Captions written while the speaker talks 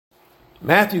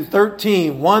Matthew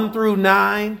 13, 1 through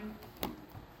 9.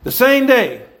 The same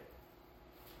day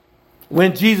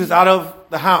went Jesus out of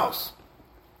the house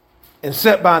and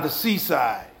sat by the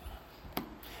seaside.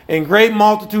 And great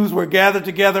multitudes were gathered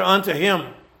together unto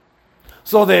him,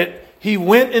 so that he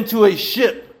went into a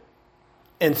ship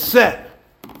and sat,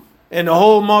 and the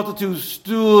whole multitude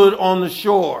stood on the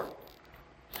shore.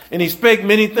 And he spake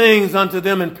many things unto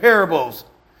them in parables,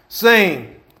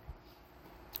 saying,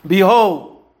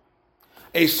 Behold,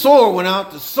 a sower went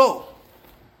out to sow.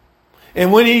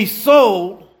 And when he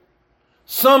sowed,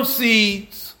 some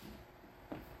seeds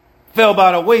fell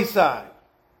by the wayside,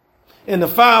 and the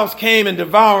fowls came and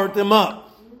devoured them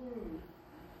up.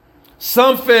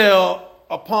 Some fell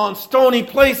upon stony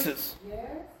places,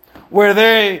 where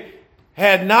they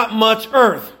had not much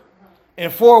earth,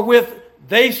 and forthwith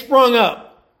they sprung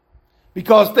up,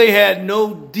 because they had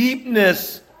no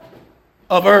deepness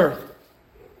of earth.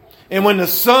 And when the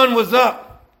sun was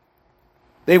up,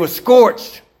 they were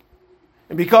scorched.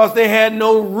 And because they had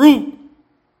no root,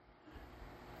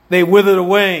 they withered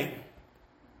away.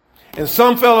 And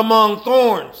some fell among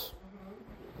thorns,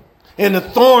 and the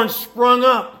thorns sprung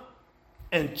up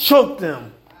and choked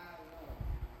them.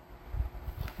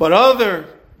 But others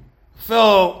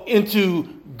fell into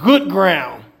good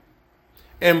ground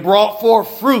and brought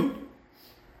forth fruit,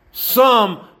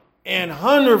 some an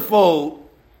hundredfold,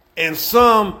 and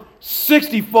some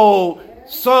 60-fold,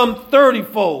 some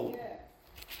 30-fold.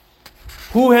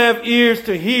 Who have ears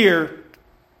to hear,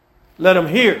 let them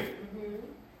hear.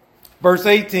 Verse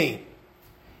 18.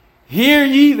 Hear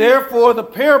ye therefore the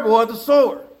parable of the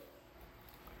sower.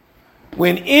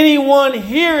 When anyone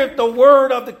heareth the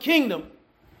word of the kingdom,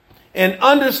 and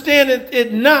understandeth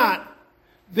it not,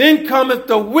 then cometh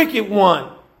the wicked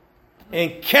one,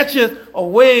 and catcheth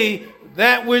away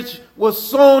that which was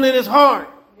sown in his heart.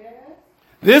 Yes.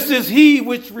 This is he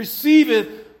which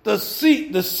receiveth the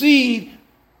seed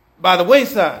by the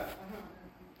wayside.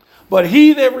 But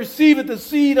he that receiveth the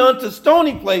seed unto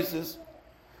stony places,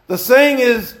 the saying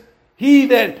is he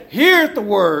that heareth the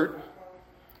word,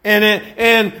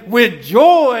 and with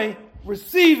joy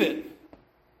receive it.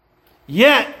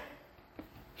 Yet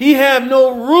he have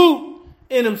no root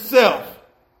in himself,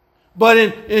 but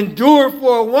endure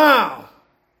for a while.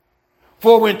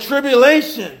 For when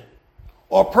tribulation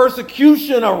or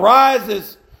persecution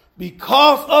arises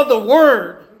because of the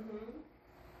word,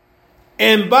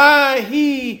 and by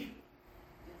he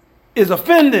is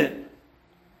offended,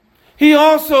 he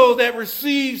also that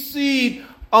receives seed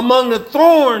among the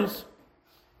thorns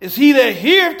is he that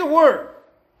heareth the word,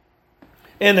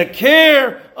 and the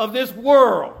care of this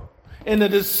world and the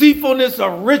deceitfulness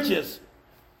of riches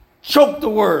choke the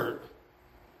word,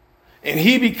 and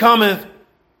he becometh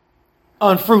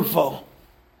unfruitful.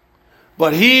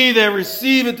 But he that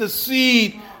receiveth the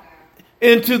seed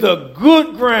into the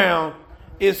good ground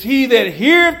is he that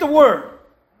heareth the word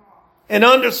and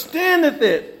understandeth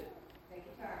it,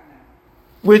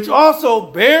 which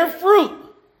also bear fruit,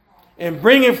 and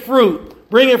bringeth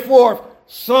forth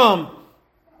some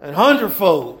an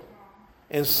hundredfold,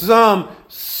 and some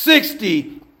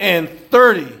 60 and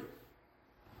 30.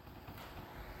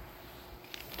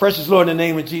 Precious Lord, in the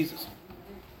name of Jesus.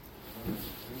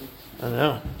 I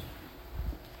know.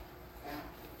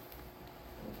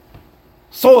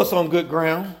 Sow us on good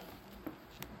ground.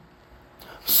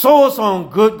 Sow us on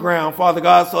good ground, Father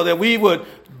God, so that we would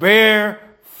bear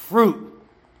fruit.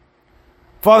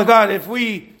 Father God, if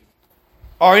we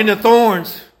are in the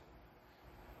thorns,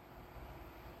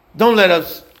 don't let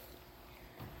us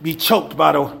be choked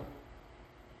by the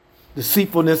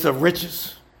deceitfulness of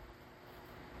riches.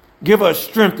 Give us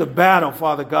strength to battle,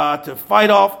 Father God, to fight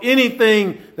off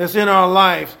anything that's in our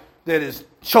lives that is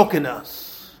choking us.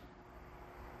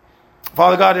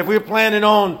 Father God, if we're planted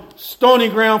on stony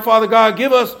ground, Father God,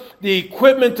 give us the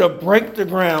equipment to break the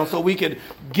ground so we can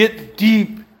get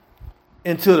deep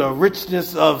into the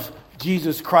richness of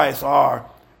Jesus Christ, our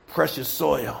precious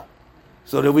soil,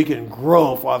 so that we can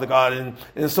grow, Father God.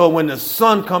 And so when the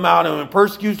sun come out and when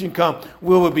persecution come,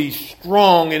 we will be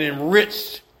strong and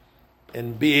enriched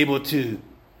and be able to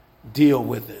deal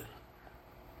with it.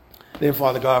 Then,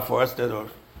 Father God, for us that are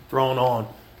thrown on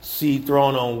seed,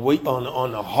 thrown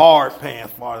on the hard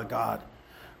path, Father God,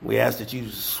 we ask that you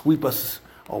sweep us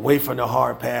away from the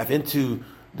hard path into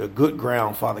the good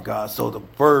ground, Father God, so the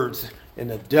birds and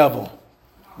the devil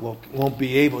won't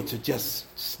be able to just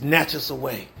snatch us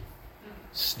away.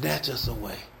 Snatch us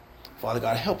away. Father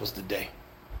God, help us today.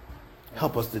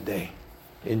 Help us today.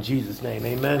 In Jesus' name,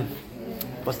 amen.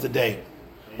 Help us today.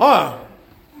 Oh,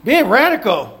 being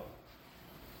radical.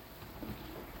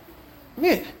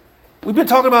 Man, We've been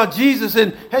talking about Jesus,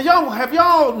 and have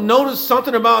y'all noticed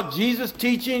something about Jesus'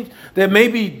 teaching that may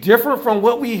be different from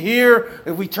what we hear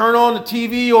if we turn on the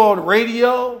TV or the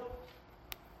radio?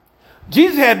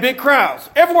 Jesus had big crowds.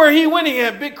 Everywhere he went, he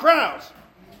had big crowds.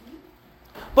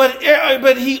 But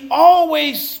he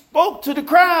always spoke to the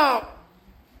crowd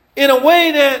in a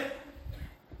way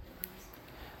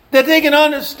that they can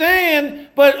understand,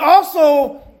 but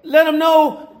also let them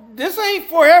know this ain't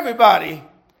for everybody.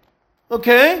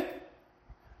 Okay?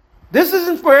 This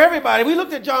isn't for everybody. We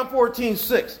looked at John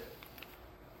 14:6.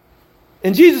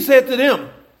 And Jesus said to them,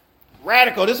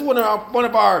 radical. This is one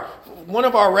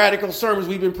of our radical sermons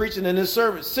we've been preaching in this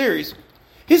service series.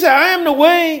 He said, I am the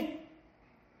way,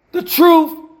 the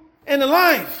truth, and the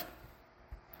life.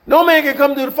 No man can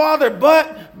come to the Father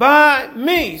but by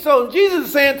me. So Jesus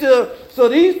is saying to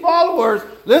these followers,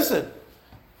 listen,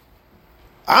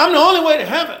 I'm the only way to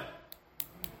heaven.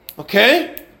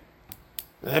 Okay?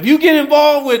 If you get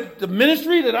involved with the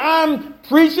ministry that I'm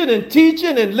preaching and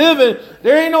teaching and living,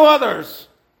 there ain't no others.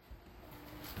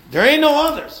 There ain't no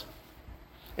others.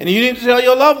 And you need to tell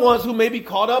your loved ones who may be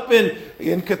caught up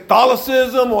in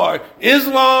Catholicism or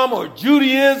Islam or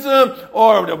Judaism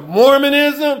or the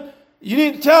Mormonism, you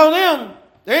need to tell them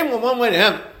there ain't one way to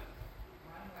heaven.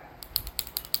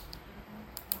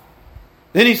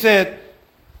 Then he said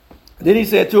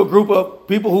to a group of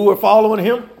people who were following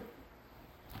him,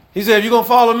 he said, if you're going to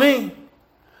follow me,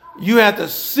 you have to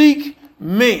seek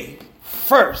me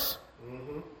first.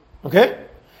 Okay?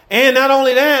 And not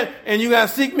only that, and you got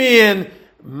to seek me in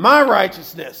my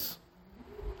righteousness.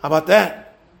 How about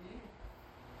that?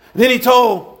 Then he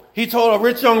told a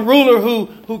rich young ruler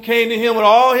who came to him with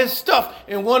all his stuff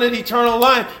and wanted eternal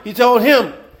life. He told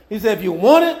him, he said, if you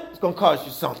want it, it's going to cost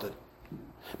you something.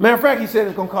 Matter of fact, he said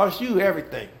it's going to cost you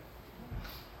everything.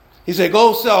 He said,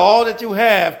 go sell all that you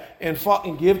have and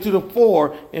give to the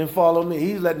poor and follow me.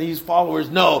 He's letting these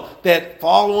followers know that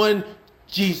following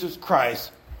Jesus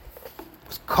Christ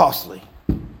was costly.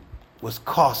 Was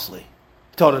costly.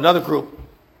 He told another group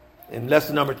in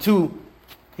lesson number 2,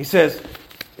 he says,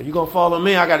 if you're going to follow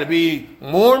me, I got to be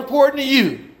more important to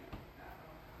you.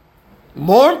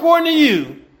 More important to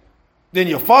you than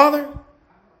your father,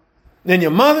 than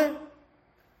your mother,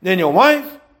 than your wife,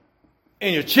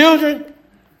 and your children,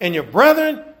 and your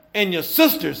brethren, and your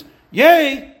sisters.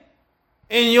 Yea,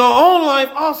 in your own life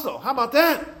also. How about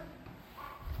that?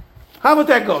 How about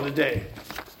that go today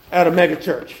at a mega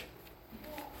church?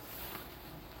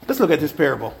 Let's look at this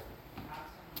parable.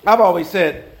 I've always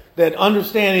said that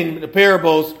understanding the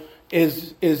parables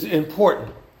is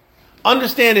important.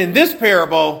 Understanding this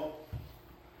parable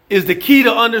is the key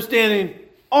to understanding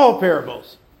all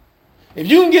parables. If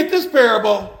you can get this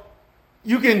parable,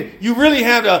 you really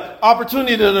have the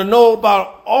opportunity to know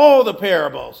about all the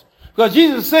parables. Because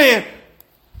Jesus is saying,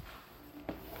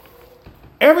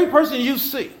 every person you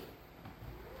see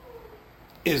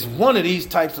is one of these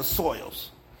types of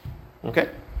soils. Okay?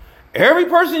 Every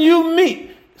person you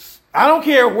meet, I don't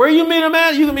care where you meet them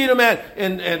at. You can meet them at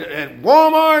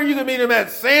Walmart. You can meet them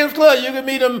at Sam's Club. You can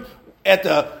meet them at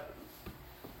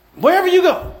wherever you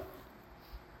go.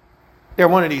 They're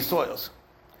one of these soils.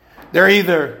 They're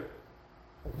either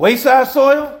wayside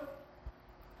soil.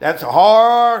 That's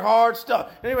hard stuff.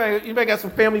 Anybody got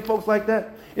some family folks like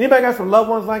that? Anybody got some loved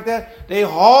ones like that? They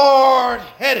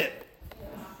hard-headed.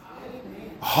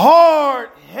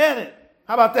 Hard-headed.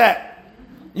 How about that?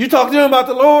 You talk to them about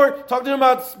the Lord, talk to them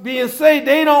about being saved,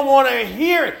 they don't want to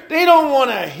hear it. They don't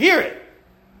want to hear it.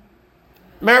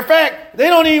 Matter of fact, they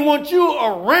don't even want you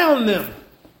around them.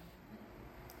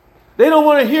 They don't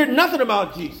want to hear nothing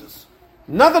about Jesus.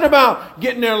 Nothing about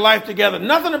getting their life together.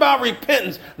 Nothing about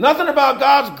repentance. Nothing about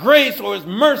God's grace or his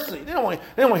mercy. They don't want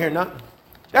to hear nothing.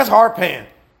 That's hard pan.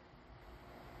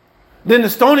 Then the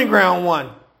stony ground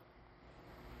one.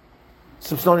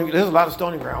 There's a lot of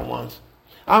stony ground ones.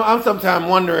 I'm sometimes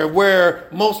wondering where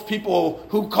most people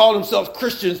who call themselves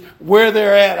Christians, where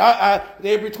they're at.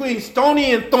 They're between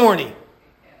stony and thorny.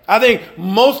 I think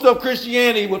most of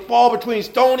Christianity would fall between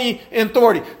stony and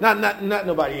thorny. Not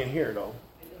nobody in here, though.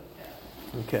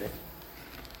 Okay.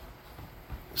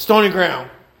 Stony ground.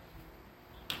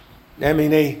 I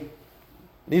mean,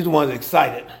 these are the ones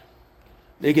excited.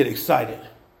 They get excited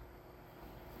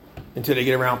until they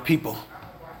get around people,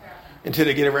 until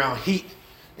they get around heat,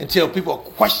 until people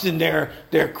question their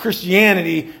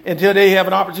Christianity, until they have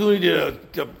an opportunity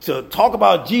to talk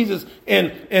about Jesus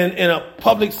in a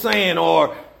public saying,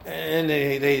 and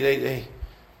they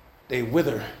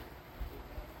wither.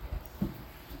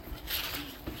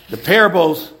 The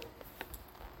parables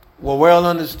were well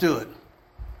understood.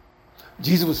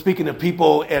 Jesus was speaking to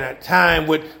people at a time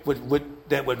with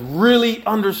that would really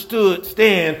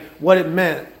understand what it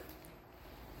meant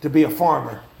to be a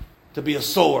farmer, to be a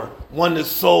sower, one that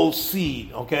sows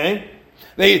seed. Okay,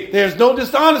 there's no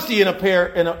dishonesty in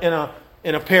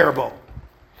a parable.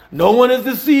 No one is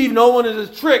deceived, no one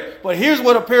is tricked. But here's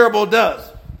what a parable does: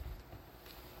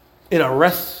 it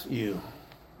arrests you.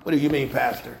 What do you mean,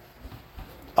 Pastor?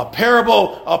 A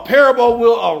parable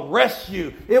will arrest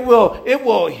you. It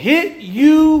will hit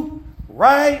you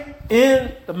right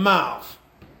in the mouth.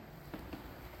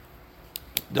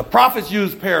 The prophets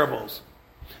used parables.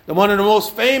 One of the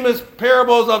most famous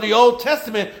parables of the Old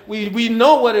Testament, we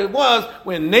know what it was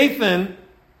when Nathan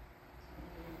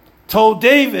told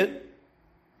David,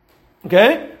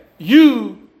 okay,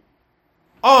 you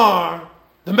are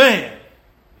the man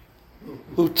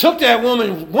who took that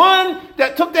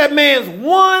man's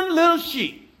one little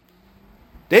sheep.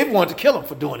 David wanted to kill him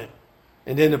for doing it.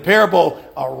 And then the parable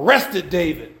arrested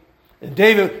David. And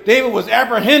David was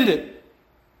apprehended.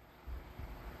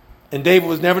 And David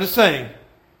was never the same.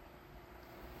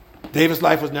 David's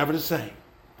life was never the same.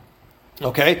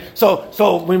 Okay?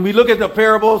 So when we look at the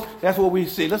parables, that's what we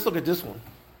see. Let's look at this one.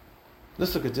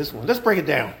 Let's break it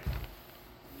down.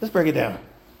 Let's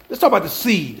talk about the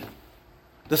seed.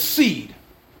 The seed.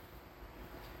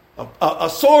 A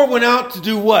sower went out to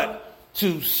do what?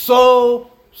 To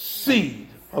sow seed.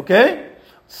 Okay?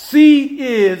 Seed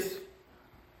is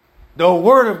the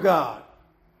word of God.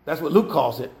 That's what Luke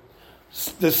calls it.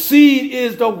 The seed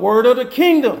is the word of the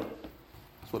kingdom.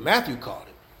 That's what Matthew called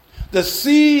it. The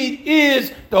seed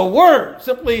is the word.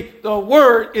 Simply, the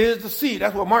word is the seed.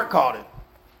 That's what Mark called it.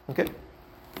 Okay?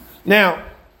 Now,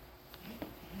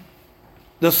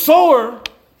 the sower,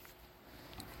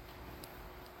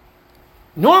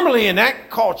 normally in that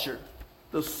culture,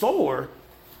 the sower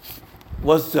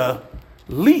was the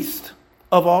least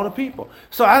of all the people.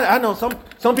 So I know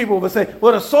some people would say,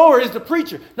 well, the sower is the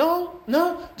preacher. No,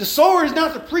 the sower is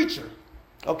not the preacher.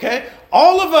 Okay?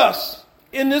 All of us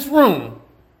in this room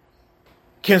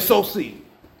can sow seed.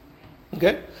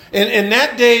 Okay? And in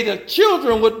that day, the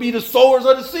children would be the sowers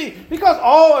of the seed. Because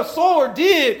all a sower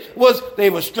did was they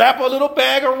would strap a little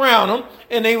bag around them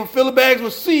and they would fill the bags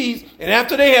with seeds. And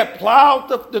after they had plowed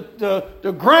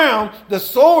the ground, the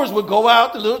sowers would go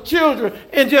out, the little children,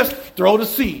 and just throw the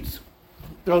seeds.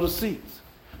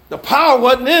 The power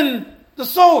wasn't in the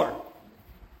sower.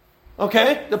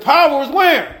 Okay? The power was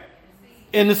where?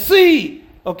 In the seed.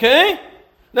 Okay?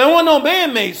 Now, it wasn't no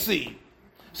man-made seed.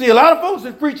 See, a lot of folks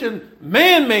are preaching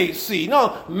man-made seed.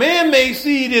 No, man-made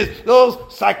seed is those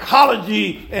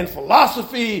psychology and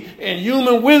philosophy and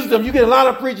human wisdom. You get a lot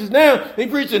of preachers now, they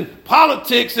preaching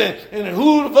politics and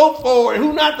who to vote for and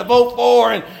who not to vote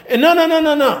for. And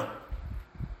no.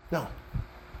 No.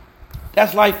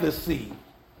 That's lifeless seed.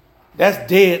 That's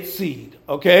dead seed,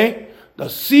 okay? The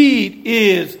seed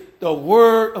is the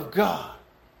word of God.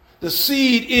 The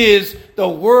seed is the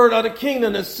word of the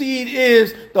kingdom. The seed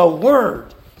is the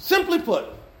word. Simply put,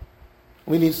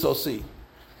 we need to sow seed.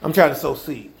 I'm trying to sow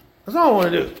seed. That's all I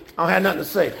want to do. I don't have nothing to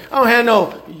say. I don't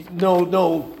have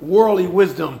no worldly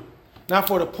wisdom. Not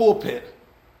for the pulpit.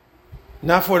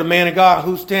 Not for the man of God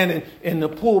who's standing in the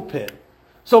pulpit.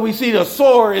 So we see the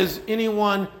sower is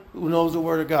anyone who knows the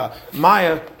word of God.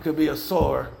 Maya could be a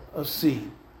sower of seed.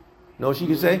 You know what she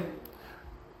could say?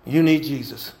 You need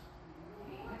Jesus.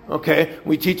 Okay,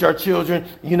 we teach our children,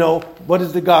 what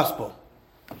is the gospel?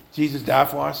 Jesus died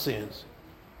for our sins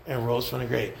and rose from the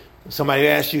grave. When somebody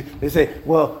asks you, they say,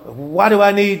 well, why do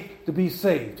I need to be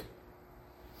saved?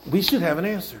 We should have an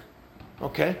answer.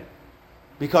 Okay?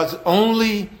 Because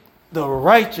only the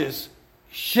righteous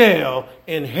shall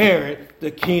inherit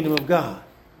the kingdom of God.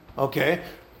 Okay?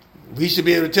 We should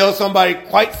be able to tell somebody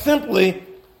quite simply,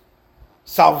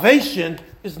 salvation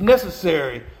is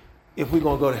necessary if we're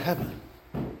going to go to heaven.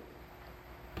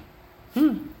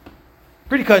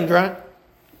 Pretty cut and dry.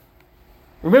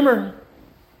 Remember,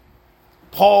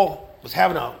 Paul was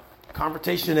having a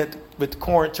confrontation with the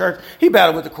Corinth church. He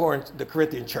battled with the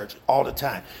Corinthian church all the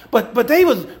time. But they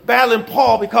was battling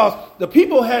Paul because the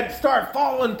people had started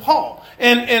following Paul.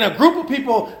 And a group of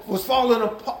people was following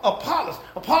Apollos.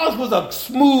 Apollos was a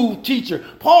smooth teacher.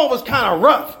 Paul was kind of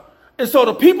rough. And so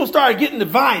the people started getting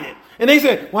divided. And they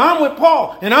said, well, I'm with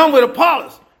Paul and I'm with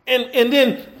Apollos. And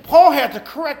then Paul had to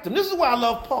correct them. This is why I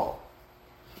love Paul.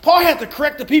 Paul had to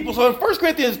correct the people. So in 1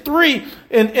 Corinthians 3,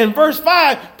 in verse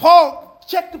 5, Paul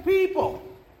checked the people.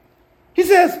 He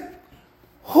says,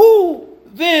 who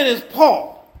then is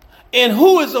Paul? And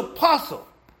who is Apollos?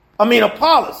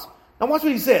 Now watch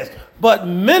what he says. But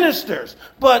ministers.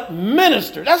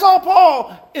 That's all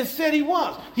Paul said he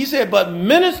was. He said, but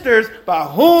ministers by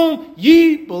whom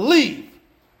ye believe.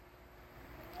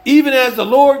 Even as the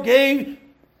Lord gave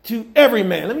to every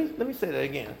man. Let me say that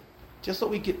again, just so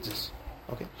we get this.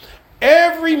 Okay.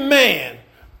 Every man,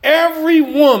 every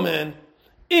woman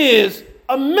is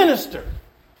a minister.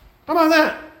 How about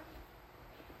that?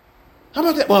 How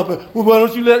about that? Well, why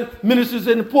don't you let ministers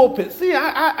in the pulpit? See,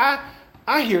 I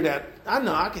hear that. I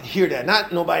know I can hear that.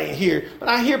 Not nobody in here, but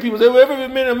I hear people say, well, every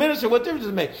minister, what difference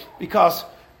does it make? Because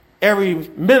every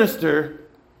minister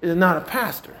is not a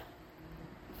pastor.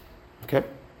 Okay?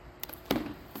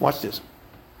 Watch this.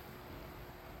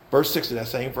 Verse 6 of that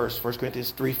same verse, 1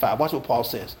 Corinthians 3:5. Watch what Paul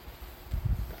says.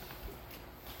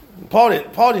 Paul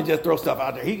didn't just throw stuff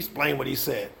out there. He explained what he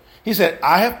said. He said,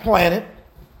 I have planted,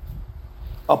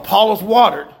 Apollos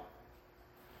watered,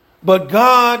 but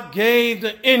God gave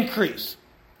the increase.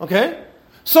 Okay?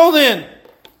 So then,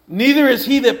 neither is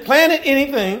he that planted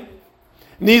anything,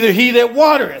 neither he that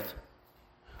watereth,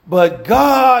 but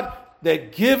God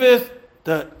that giveth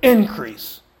the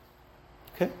increase.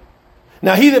 Okay?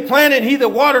 Now he that planted and he that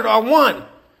watered are one,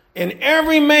 and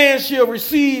every man shall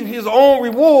receive his own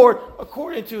reward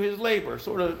according to his labor.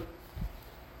 Sort of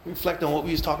reflect on what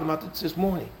we was talking about this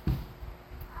morning.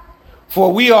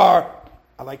 For we are,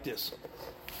 I like this,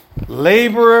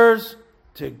 laborers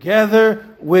together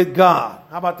with God.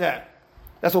 How about that?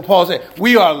 That's what Paul said.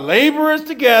 We are laborers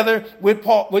together with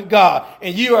God,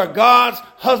 and ye are God's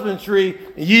husbandry,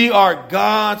 and ye are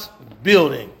God's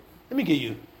building. Let me give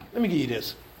you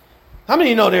this. How many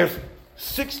of you know there's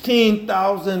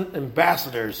 16,000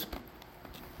 ambassadors,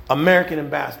 American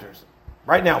ambassadors,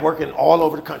 right now working all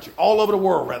over the country, all over the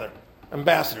world, rather.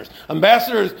 Ambassadors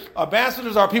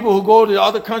are people who go to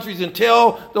other countries and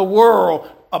tell the world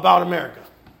about America.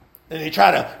 And they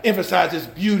try to emphasize its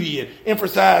beauty and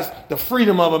emphasize the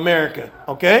freedom of America.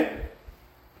 Okay?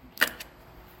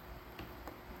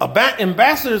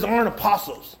 Ambassadors aren't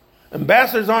apostles.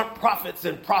 Ambassadors aren't prophets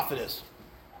and prophetess.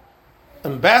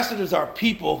 Ambassadors are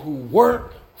people who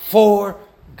work for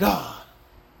God.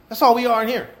 That's all we are in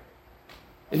here.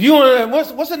 If you want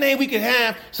to, what's the name we could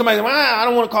have? Somebody, well, I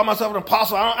don't want to call myself an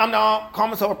apostle. I'm not call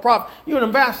myself a prophet. You're an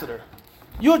ambassador.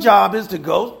 Your job is to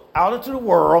go out into the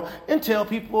world and tell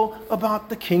people about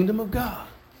the kingdom of God.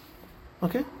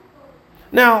 Okay?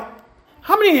 Now,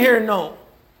 how many here know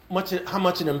how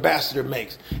much an ambassador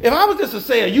makes? If I was just to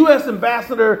say a U.S.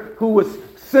 ambassador who was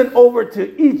sent over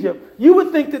to Egypt, you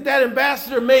would think that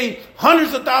ambassador made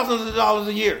hundreds of thousands of dollars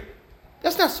a year.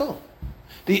 That's not so.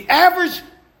 The average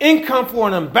income for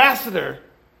an ambassador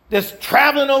that's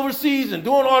traveling overseas and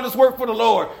doing all this work for the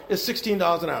Lord is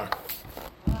 $16 an hour.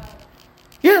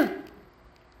 Yeah.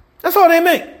 That's all they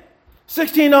make.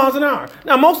 $16 an hour.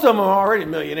 Now, most of them are already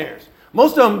millionaires.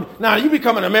 Most of them, now you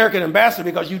become an American ambassador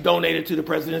because you donated to the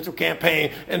presidential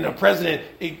campaign and the president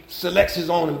selects his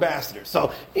own ambassador.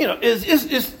 So,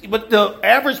 but the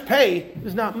average pay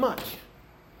is not much.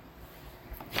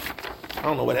 I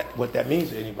don't know what that means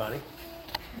to anybody.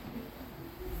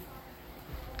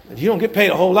 You don't get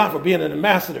paid a whole lot for being an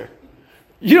ambassador.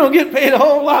 You don't get paid a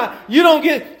whole lot. You don't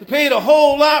get paid a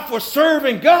whole lot for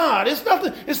serving God. It's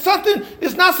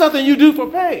not something you do for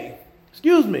pay.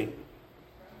 Excuse me.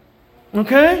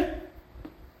 Okay?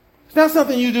 It's not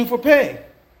something you do for pay.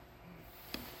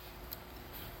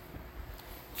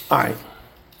 All right.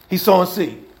 He's sowing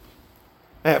seed.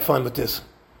 I had fun with this.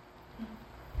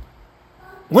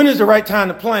 When is the right time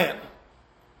to plant?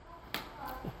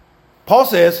 Paul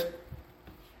says,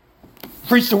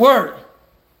 preach the word.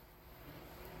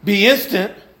 Be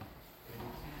instant,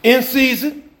 in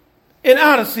season, and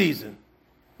out of season.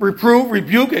 Reprove,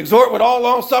 rebuke, exhort with all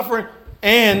long suffering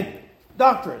and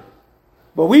doctrine.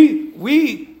 But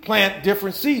we plant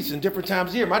different seeds in different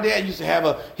times of year. My dad used to have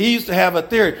a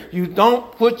theory. You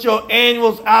don't put your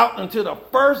annuals out until the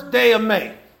first day of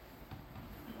May.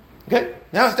 Okay?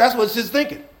 Now that's what his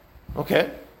thinking.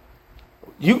 Okay?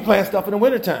 You plant stuff in the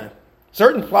wintertime.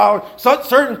 Certain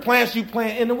plants you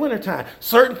plant in the wintertime.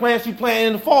 Certain plants you plant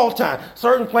in the fall time.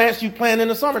 Certain plants you plant in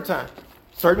the summertime.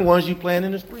 Certain ones you plant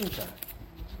in the springtime.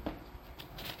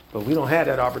 But we don't have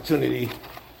that opportunity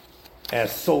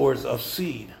as sowers of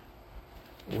seed.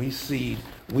 We seed.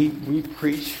 We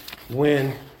preach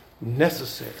when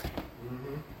necessary.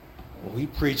 We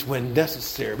preach when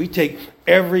necessary. We take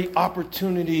every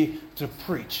opportunity to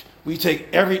preach. We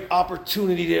take every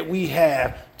opportunity that we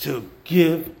have to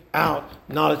give out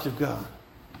knowledge of God.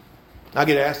 I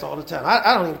get asked all the time.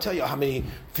 I don't even tell you how many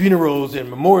funerals and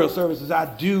memorial services I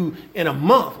do in a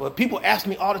month. But people ask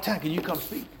me all the time, can you come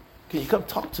speak? Can you come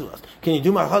talk to us? Can you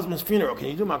do my husband's funeral? Can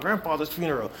you do my grandfather's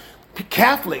funeral?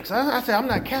 Catholics. I say, I'm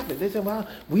not Catholic. They say, well,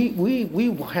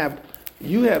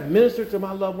 you have ministered to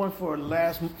my loved one for the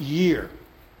last year.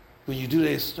 when you do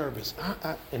this service,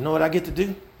 and know what I get to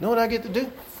do? Know what I get to do?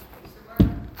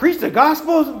 Preach the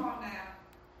gospel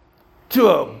to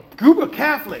a group of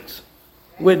Catholics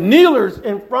with kneelers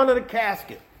in front of the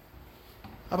casket.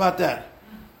 How about that?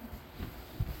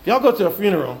 If y'all go to a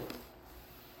funeral,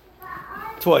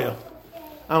 Toya,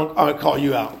 I'll call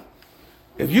you out.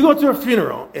 If you go to a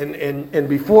funeral and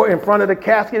before in front of the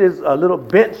casket is a little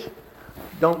bench,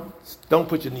 don't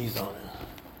put your knees on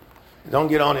it. Don't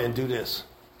get on it and do this.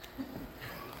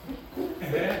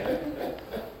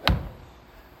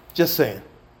 Just saying.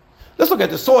 Let's look at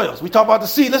the soils. We talk about the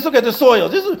seed. Let's look at the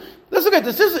soils. Let's look at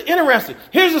this. This is interesting.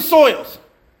 Here's the soils.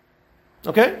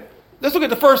 Okay? Let's look at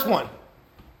the first one.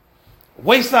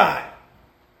 Wayside.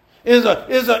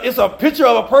 It's a picture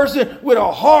of a person with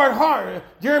a hard heart.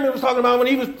 Jeremy was talking about when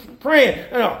he was praying.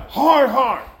 And a hard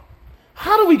heart.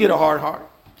 How do we get a hard heart?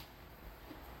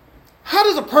 How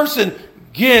does a person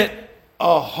get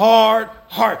a hard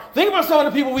heart? Think about some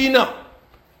of the people we know.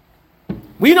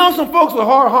 We know some folks with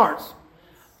hard hearts.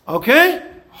 Okay?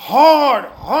 Hard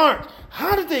heart.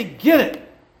 How did they get it?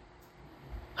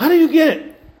 How do you get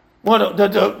it? Well,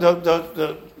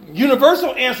 the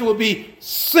universal answer would be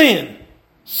sin.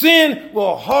 Sin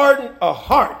will harden a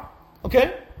heart.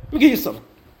 Okay? Let me give you something.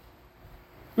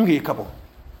 Let me give you a couple.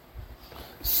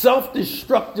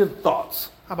 Self-destructive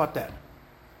thoughts. How about that?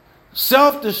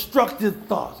 Self-destructive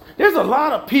thoughts. There's a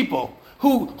lot of people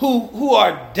who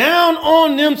are down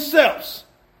on themselves.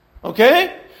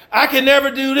 Okay? I can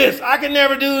never do this. I can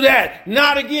never do that.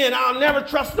 Not again. I'll never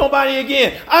trust nobody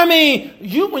again. I mean,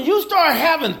 when you start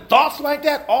having thoughts like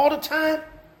that all the time,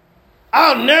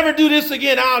 I'll never do this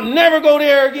again. I'll never go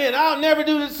there again. I'll never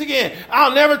do this again.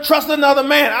 I'll never trust another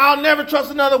man. I'll never trust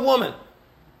another woman.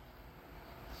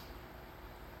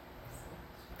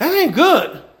 That ain't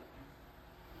good.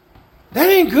 That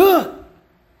ain't good.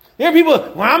 There are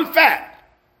people, well, I'm fat.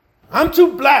 I'm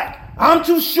too black. I'm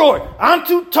too short. I'm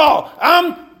too tall.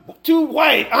 I'm too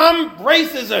white. I'm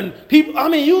racist. And people, I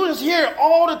mean, you just hear it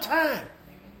all the time.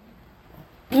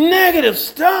 Negative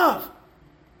stuff.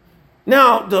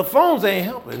 Now, the phones ain't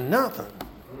helping nothing.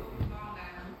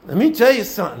 Let me tell you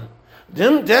something.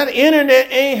 That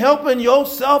internet ain't helping your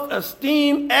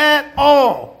self-esteem at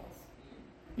all.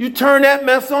 You turn that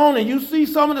mess on and you see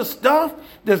some of the stuff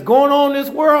that's going on in this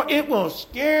world, it will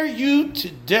scare you to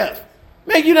death.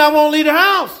 Make you not want to leave the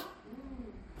house.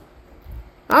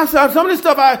 I saw some of this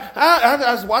stuff,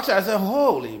 I was watching, I said,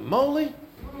 holy moly.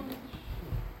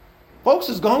 Folks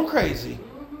is going crazy.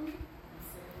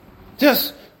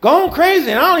 Just going crazy.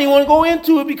 And I don't even want to go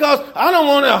into it because I don't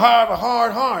want to have a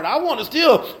hard heart. I want to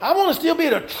still be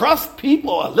able to trust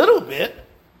people a little bit.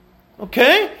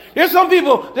 Okay? There's some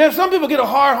people get a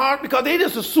hard heart because they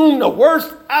just assume the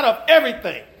worst out of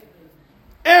everything.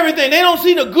 Everything. They don't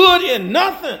see the good in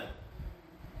nothing.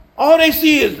 All they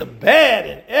see is the bad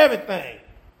in everything.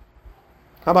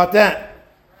 How about that?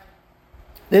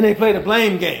 Then they play the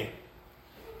blame game.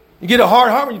 You get a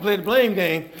hard heart when you play the blame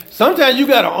game. Sometimes you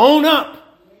got to own up.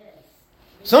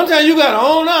 Sometimes you got to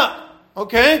own up.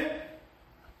 Okay?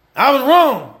 I was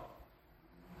wrong.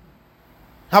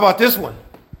 How about this one?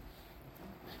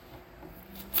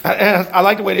 I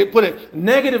like the way they put it.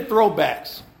 Negative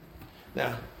throwbacks.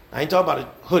 Now, I ain't talking about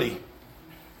a hoodie.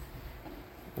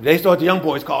 They start the young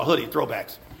boys call hoodie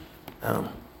throwbacks.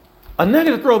 A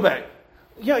negative throwback.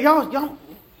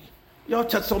 Y'all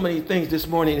touched so many things this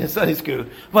morning in Sunday school.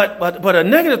 But a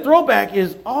negative throwback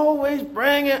is always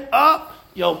bringing up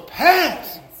your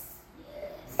past.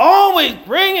 Always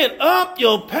bringing up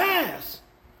your past.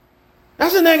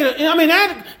 That's a negative. I mean,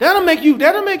 that'll make you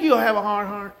have a hard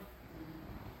heart.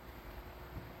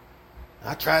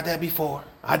 I tried that before.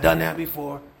 I done that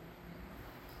before.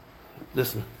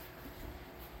 Listen.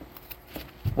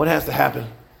 What has to happen?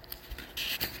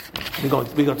 We're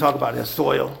gonna talk about that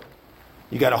soil.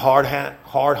 You got a hard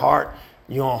heart.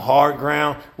 You're on hard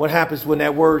ground. What happens when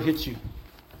that word hits you?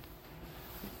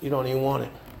 You don't even want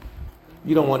it.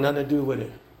 You don't want nothing to do with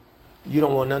it. You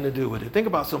don't want nothing to do with it. Think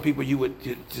about some people you would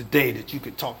today that you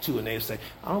could talk to and they would say,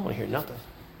 I don't want to hear nothing.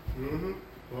 Mm-hmm.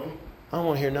 Well, I don't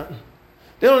want to hear nothing.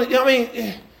 They'll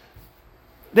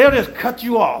just cut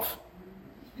you off.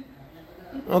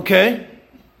 Okay?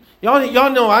 Y'all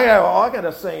know I got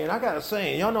a saying.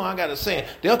 Y'all know I got a saying.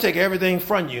 They'll take everything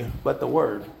from you but the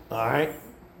word. All right?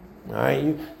 All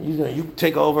right? You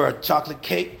take over a chocolate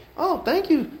cake. Oh, thank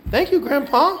you. Thank you,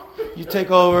 Grandpa. You take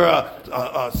over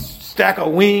a stack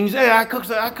of wings. Hey, I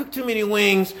cooked too many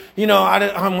wings.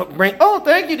 Oh,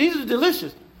 thank you. These are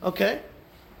delicious. Okay?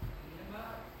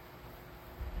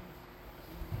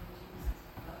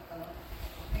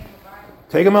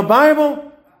 Take him a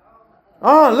Bible.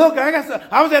 Oh, look,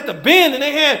 I was at the Bend and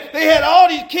they had all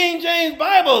these King James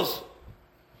Bibles.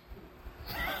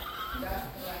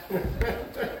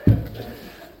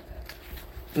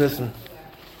 Listen.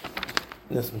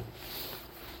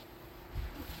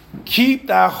 Keep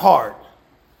thy heart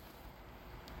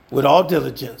with all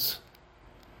diligence.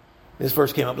 This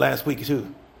verse came up last week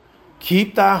too.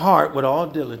 Keep thy heart with all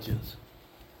diligence,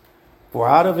 for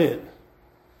out of it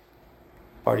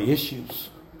are the issues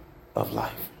of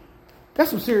life.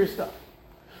 That's some serious stuff.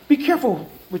 Be careful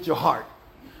with your heart,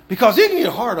 because it can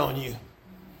get hard on you.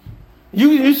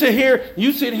 You sit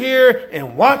here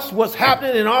and watch what's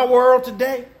happening in our world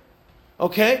today.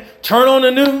 Okay? Turn on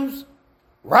the news,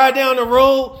 ride down the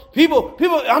road. People,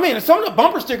 some of the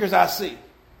bumper stickers I see.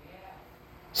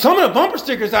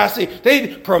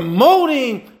 They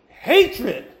promoting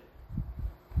hatred.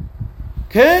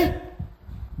 Okay?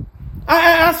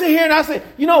 I sit here and I say,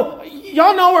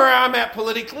 y'all know where I'm at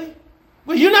politically.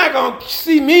 But you're not going to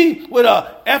see me with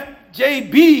a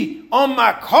FJB on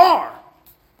my car.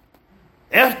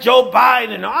 F Joe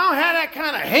Biden. I don't have that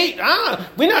kind of hate.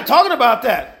 We're not talking about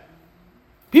that.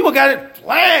 People got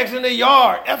flags in their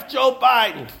yard. F Joe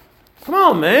Biden. Come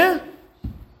on, man.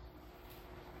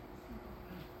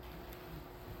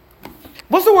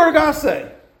 What's the Word of God say?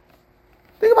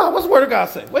 Think about it. What's the Word of God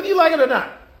say? Whether you like it or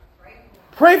not.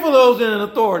 Pray for those in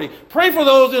authority. Pray for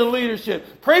those in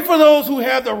leadership. Pray for those who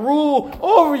have the rule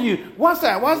over you. What's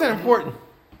that? Why is that important?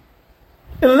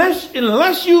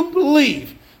 Unless you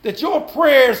believe that your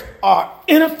prayers are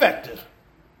ineffective,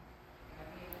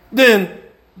 then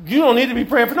you don't need to be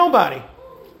praying for nobody.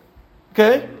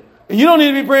 Okay? And you don't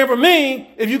need to be praying for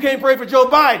me if you can't pray for Joe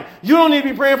Biden. You don't need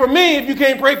to be praying for me if you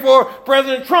can't pray for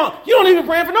President Trump. You don't need to be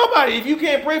praying for nobody if you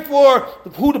can't pray for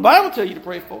who the Bible tells you to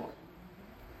pray for.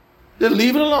 Just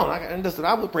leave it alone.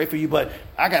 I would pray for you, but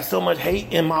I got so much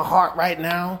hate in my heart right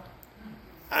now.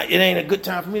 It ain't a good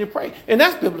time for me to pray. And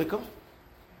that's biblical.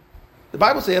 The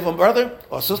Bible says if a brother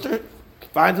or sister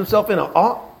finds himself in an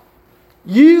ought,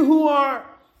 you who are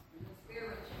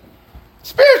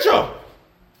spiritual.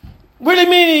 Really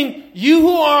meaning you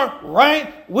who are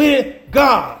right with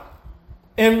God.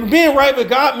 And being right with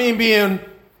God means being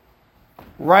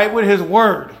right with his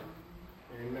word.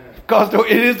 Amen. Because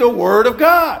it is the word of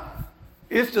God.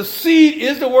 It's the seed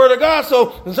is the word of God.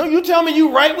 So you tell me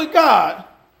you right with God,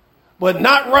 but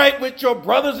not right with your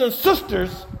brothers and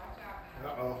sisters.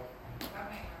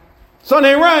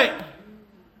 Something ain't right.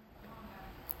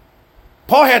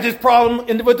 Paul had this problem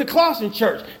with the Colossian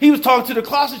church. He was talking to the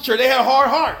Colossian church. They had hard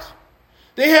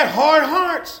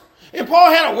hearts. And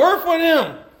Paul had a word for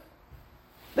them.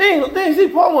 They see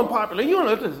Paul wasn't popular. You don't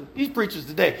know these preachers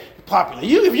today popular.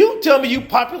 If you tell me you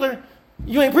popular,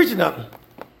 you ain't preaching nothing.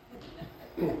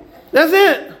 That's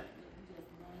it.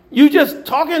 You just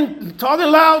talking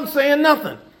loud and saying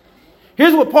nothing.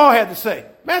 Here's what Paul had to say.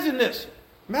 Imagine this.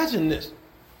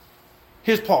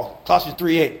 Here's Paul, Colossians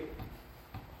 3:8.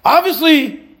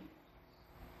 Obviously,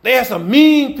 they had some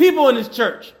mean people in this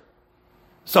church.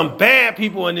 Some bad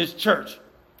people in this church.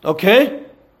 Okay?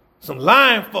 Some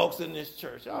lying folks in this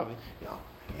church. Y'all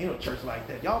ain't no church like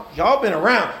that. Y'all been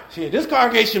around. See, this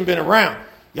congregation been around.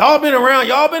 Y'all been around.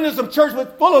 Y'all been in some church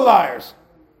full of liars.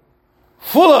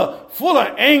 Full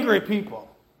of angry people.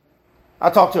 I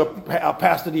talked to a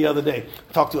pastor the other day.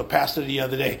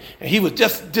 And he was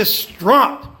just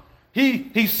distraught.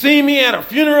 He seen me at a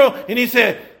funeral and he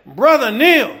said, Brother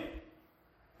Neil,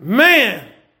 man,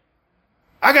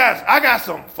 I got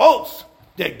some folks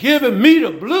that giving me the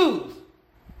blues.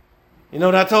 You know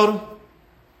what I told him?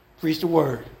 Preach the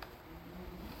word.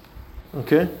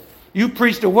 Okay? You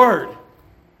preach the word.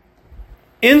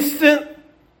 Instant,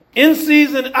 in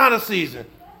season, out of season.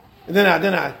 And then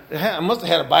I must have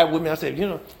had a Bible with me. I said, you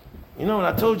know what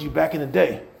I told you back in the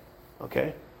day.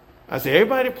 Okay? I said,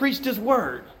 everybody that preached this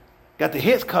word got their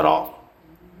heads cut off,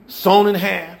 sewn in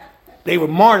half. They were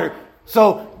martyred.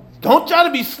 So don't try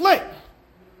to be slick.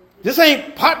 This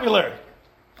ain't popular.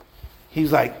 He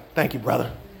was like, thank you,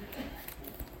 brother.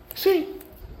 See,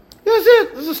 that's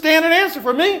it. This is a standard answer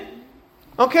for me.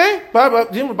 Okay?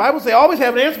 The Bible says always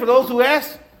have an answer for those who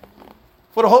ask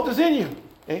for the hope that's in you.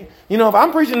 Okay? If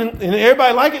I'm preaching and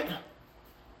everybody like it,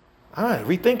 all right,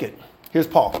 rethink it. Here's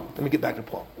Paul. Let me get back to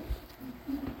Paul.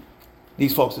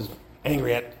 These folks is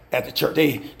angry at the church.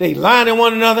 They lying to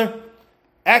one another,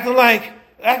 acting like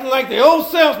their old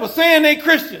selves, but saying they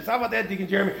Christians. How about that, Deacon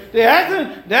Jeremy? They're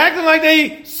acting like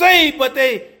they saved, but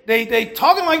they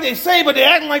talking like they saved, but they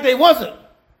acting like they wasn't.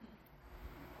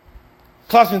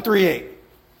 Colossians 3:8.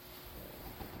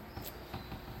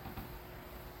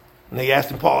 And they asked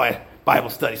him, Paul, Bible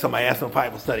study. Somebody asked him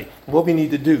Bible study. What we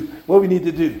need to do. What we need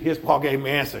to do. Here's Paul gave him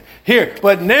an answer. Here,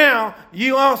 but now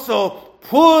you also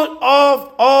put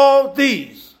off all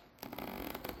these.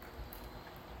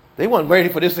 They weren't ready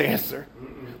for this answer.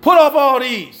 Put off all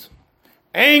these.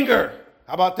 Anger.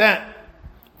 How about that?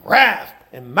 Wrath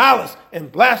and malice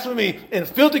and blasphemy and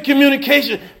filthy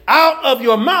communication out of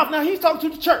your mouth. Now he's talking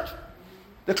to the church.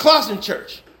 The Colossian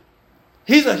church.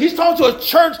 He's talking to a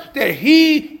church that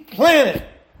he planted.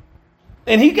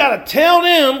 And he got to tell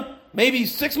them, maybe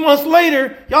 6 months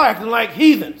later, y'all acting like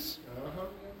heathens.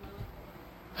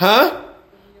 Huh?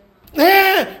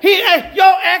 Yeah,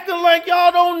 y'all acting like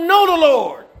y'all don't know the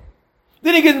Lord.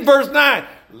 Then he gets in verse 9.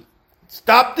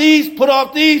 Stop these, put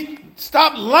off these,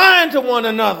 stop lying to one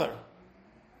another.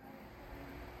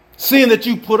 Seeing that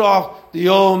you put off the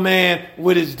old man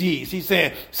with his deeds. He's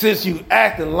saying, since you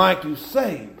acting like you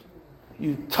saved,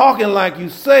 you talking like you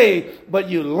saved, but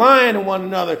you lying to one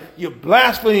another, you're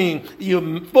blaspheming,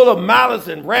 you're full of malice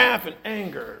and wrath and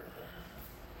anger.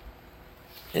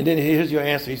 And then here's your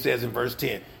answer. He says in verse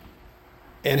 10,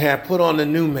 and have put on the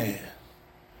new man.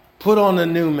 Put on the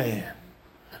new man,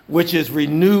 which is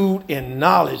renewed in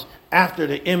knowledge after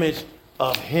the image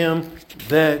of him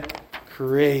that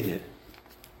created.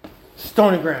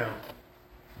 Stony ground.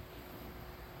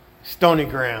 Stony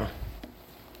ground.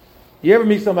 You ever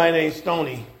meet somebody named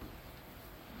Stony?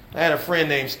 I had a friend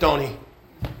named Stony.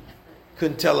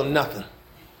 Couldn't tell him nothing.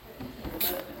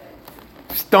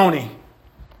 Stony.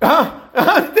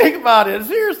 Think about it.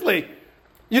 Seriously.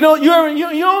 You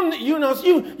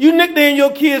nickname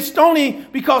your kid Stony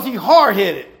because he's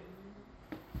hard-headed.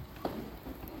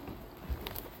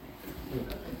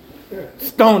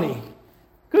 Stony.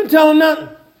 Couldn't tell him nothing.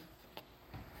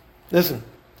 Listen,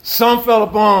 some fell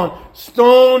upon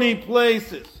stony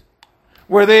places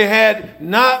where they had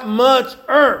not much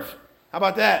earth. How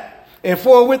about that? And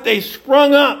forthwith they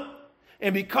sprung up.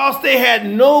 And because they had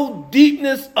no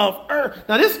deepness of earth.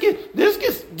 Now this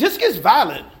gets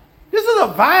violent. This is a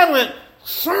violent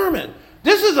sermon.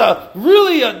 This is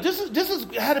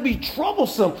had to be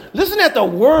troublesome. Listen at the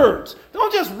words.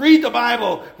 Don't just read the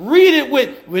Bible. Read it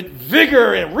with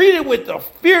vigor and read it with the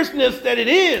fierceness that it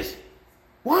is.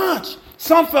 Watch.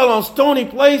 Some fell on stony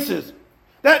places.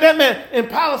 That meant in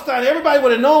Palestine, everybody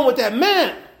would have known what that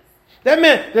meant. That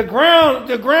meant the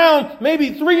ground,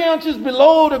 maybe 3 inches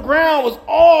below the ground was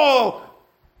all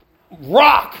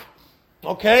rock.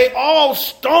 Okay? All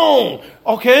stone.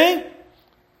 Okay?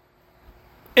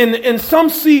 And some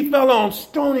seed fell on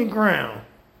stony ground.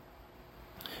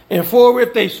 And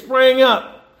forthwith they sprang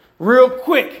up real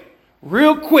quick,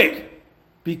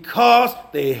 because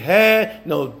they had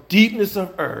no deepness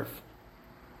of earth.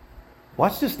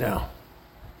 Watch this now.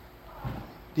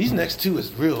 These next two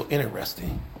is real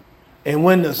interesting. And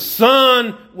when the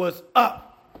sun was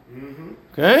up,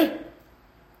 okay?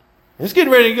 It's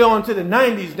getting ready to go into the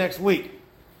 90s next week.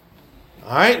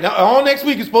 All right? Now, all next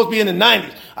week is supposed to be in the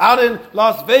 90s. Out in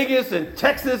Las Vegas and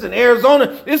Texas and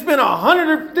Arizona, it's been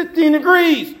 115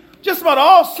 degrees just about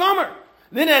all summer.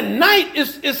 Then at night,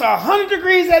 it's 100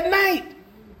 degrees at night.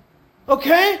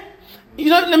 Okay?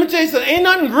 Let me tell you something. Ain't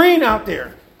nothing green out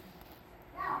there.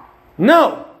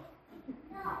 No.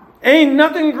 Ain't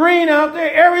nothing green out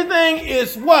there. Everything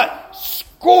is what?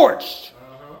 Scorched.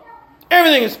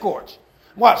 Everything is scorched.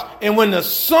 Watch. And when the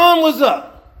sun was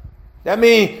up, that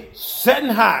means setting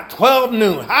high, 12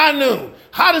 noon, high noon,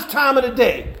 hottest time of the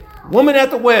day. Woman at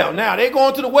the well. Now, they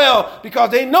going to the well because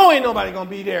they know ain't nobody going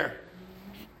to be there.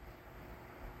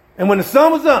 And when the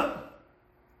sun was up,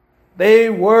 they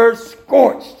were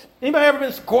scorched. Anybody ever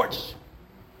been scorched?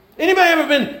 Anybody ever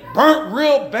been burnt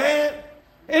real bad?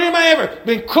 Anybody ever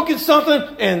been cooking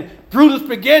something and threw the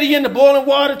spaghetti in the boiling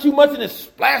water too much and it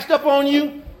splashed up on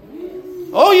you?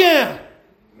 Oh, yeah.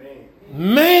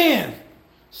 Man.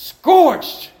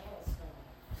 Scorched.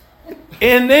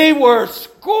 And they were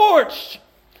scorched.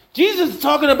 Jesus is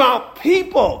talking about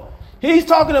people. He's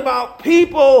talking about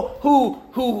people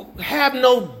who have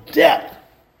no depth.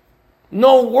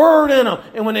 No word in them.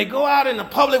 And when they go out in the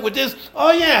public with this,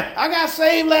 oh yeah, I got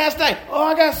saved last night. Oh,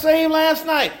 I got saved last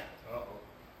night.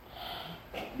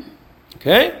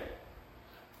 Okay?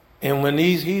 And when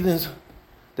these heathens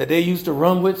that they used to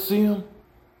run with see them,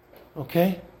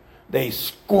 okay, they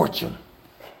scorch them.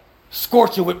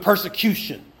 Scorch them with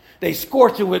persecution. They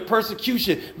scorch you with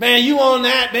persecution. Man, you on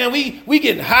that, man. We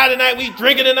getting high tonight. We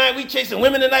drinking tonight. We chasing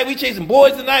women tonight. We chasing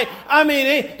boys tonight. I mean,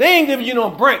 they ain't giving you no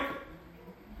break.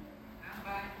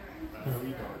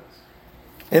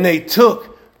 And they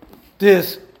took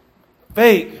this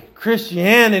fake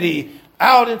Christianity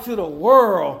out into the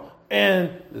world,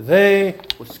 and they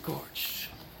were scorched.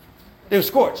 They were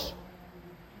scorched.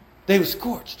 They were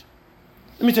scorched.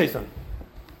 Let me tell you something.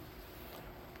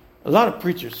 A lot of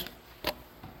preachers,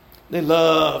 they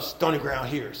love stony ground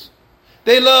hearers.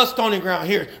 They love stony ground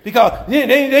hearers because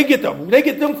they get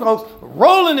them folks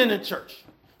rolling in the church.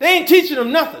 They ain't teaching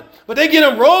them nothing, but they get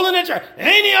them rolling in church.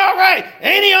 Ain't he all right?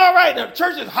 Ain't he all right? And the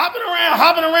church is hopping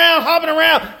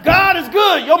around. God is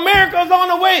good. Your miracle is on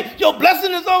the way. Your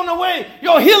blessing is on the way.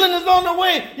 Your healing is on the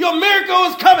way. Your miracle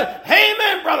is coming.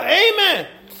 Amen, brother. Amen.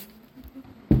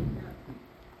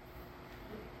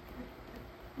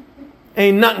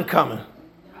 Ain't nothing coming.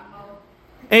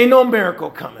 Ain't no miracle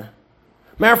coming.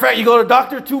 Matter of fact, you go to the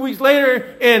doctor 2 weeks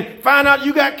later and find out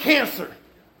you got cancer.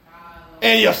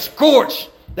 And you're scorched.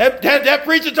 That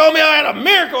preacher told me I had a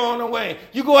miracle on the way.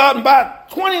 You go out and buy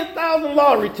 20,000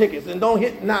 lottery tickets and don't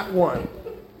hit not one.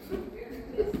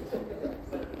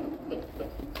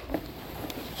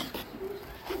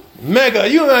 Mega.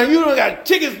 You don't got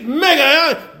tickets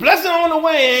mega. Blessing on the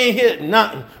way ain't hit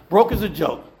nothing. Broke is a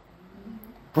joke.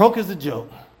 Broke is a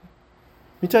joke.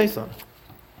 Let me tell you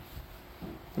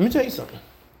something.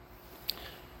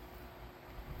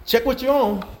 Check what you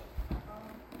own.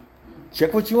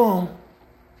 Check what you own.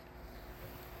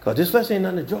 Because this flesh ain't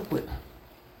nothing to joke with.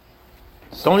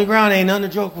 Stony ground ain't nothing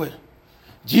to joke with.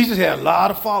 Jesus had a lot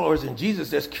of followers, and Jesus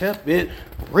just kept it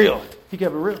real. He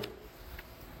kept it real.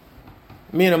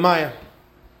 Me and Amaya,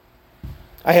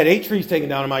 I had 8 trees taken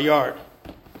down in my yard.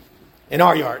 In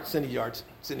our yard, Cindy's yard.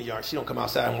 She don't come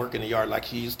outside and work in the yard like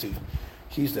she used to.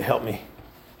 She used to help me.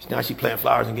 Now she plant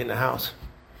flowers and get in the house.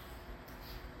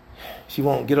 She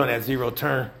won't get on that zero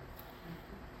turn.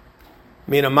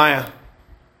 Me and Amaya,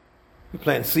 we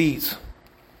planting seeds,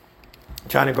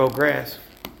 trying to grow grass.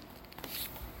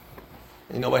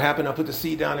 You know what happened? I put the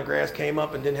seed down, the grass came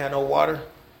up and didn't have no water.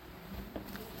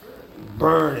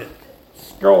 Burned it,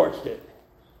 scorched it.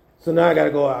 So now I got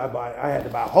to go out. I had to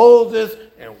buy hoses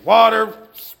and water,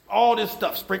 all this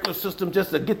stuff, sprinkler system,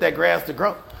 just to get that grass to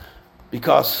grow.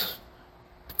 Because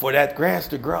for that grass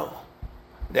to grow,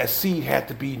 that seed had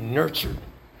to be nurtured.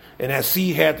 And that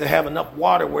seed had to have enough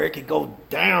water where it could go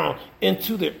down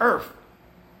into the earth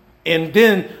and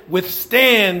then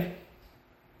withstand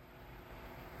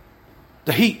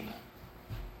the heat.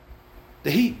 The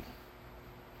heat.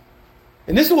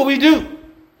 And this is what we do.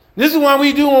 This is what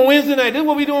we do on Wednesday night. This is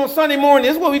what we do on Sunday morning.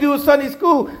 This is what we do in Sunday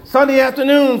school, Sunday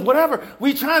afternoons, whatever.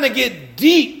 We trying to get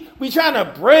deep. We trying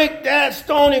to break that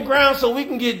stony ground so we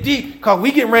can get deep because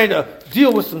we getting ready to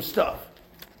deal with some stuff.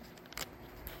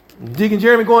 Deacon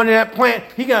Jeremy going to that plant,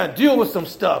 he got to deal with some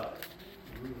stuff.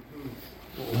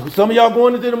 Some of y'all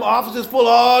going into them offices full of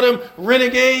all them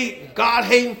renegade,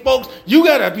 God-hating folks. You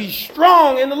got to be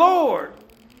strong in the Lord,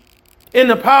 in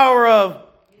the power of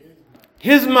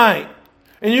his might.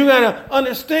 And you got to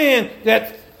understand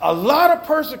that a lot of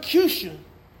persecution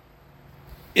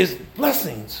is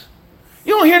blessings.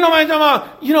 You don't hear nobody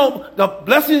talking about, the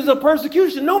blessings of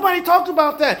persecution. Nobody talks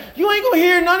about that. You ain't going to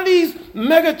hear none of these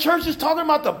mega churches talking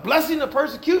about the blessing of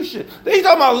persecution. They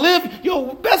talking about live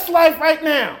your best life right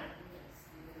now.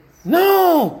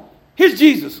 No. Here's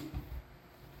Jesus.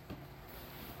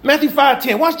 Matthew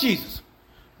 5:10. Watch Jesus.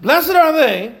 Blessed are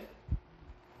they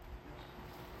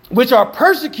which are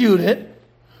persecuted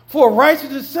for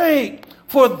righteousness' sake,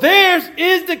 for theirs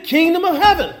is the kingdom of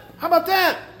heaven. How about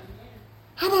that?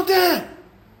 How about that?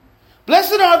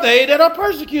 Blessed are they that are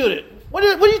persecuted. What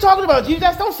are you talking about, Jesus?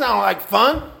 That don't sound like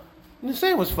fun. You didn't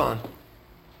say it was fun.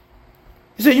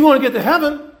 He said, you want to get to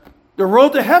heaven? The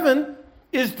road to heaven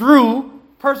is through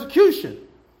persecution.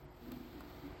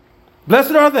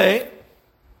 Blessed are they.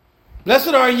 Blessed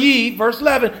are ye, verse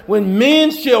 11, when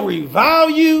men shall revile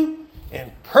you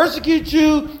and persecute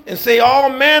you and say all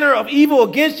manner of evil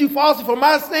against you falsely for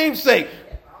my name's sake.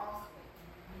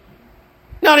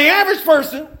 Now, the average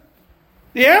person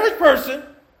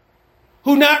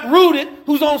who's not rooted,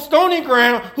 who's on stony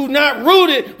ground, who's not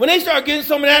rooted, when they start getting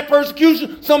some of that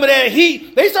persecution, some of that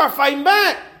heat, they start fighting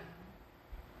back.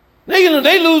 They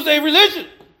lose their religion.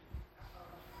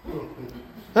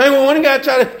 One guy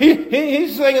tried to, he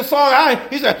sang a song.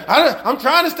 He said, I'm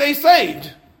trying to stay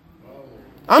saved.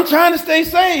 I'm trying to stay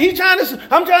saved.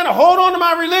 I'm trying to hold on to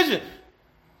my religion.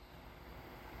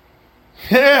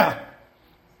 Yeah.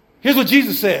 Here's what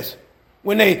Jesus says.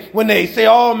 When they say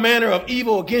all manner of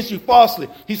evil against you falsely,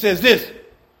 he says this.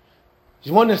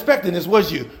 You wasn't expecting this,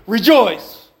 was you?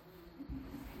 Rejoice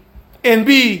and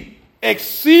be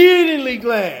exceedingly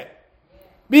glad.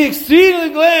 Be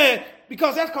exceedingly glad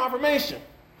because that's confirmation.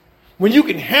 When you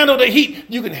can handle the heat,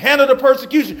 you can handle the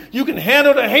persecution, you can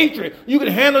handle the hatred, you can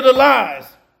handle the lies,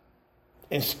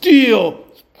 and still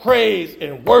praise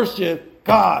and worship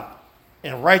God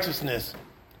in righteousness,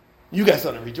 you got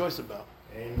something to rejoice about.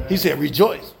 Amen. He said,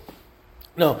 rejoice.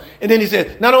 No. And then he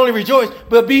said, not only rejoice,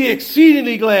 but be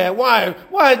exceedingly glad. Why?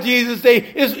 Why did Jesus say,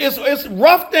 it's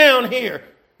rough down here?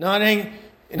 No, it ain't.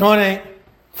 No, it ain't.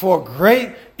 For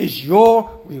great is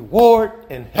your reward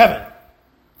in heaven.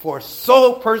 For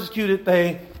so persecuted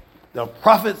they, the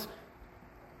prophets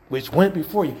which went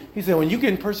before you. He said, when you're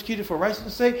getting persecuted for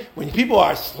righteousness' sake, when people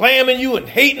are slamming you and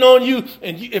hating on you,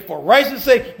 and if for righteousness'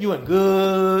 sake, you in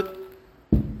good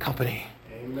company.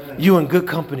 Amen. You in good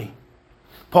company.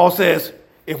 Paul says,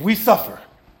 if we suffer,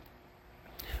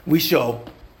 we shall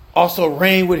also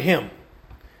reign with him.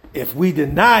 If we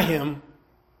deny him,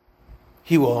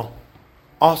 he will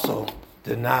also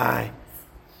deny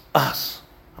us.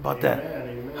 How about that?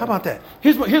 Amen. How about that?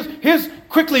 Here's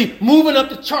quickly moving up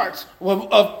the charts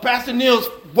of Pastor Neil's,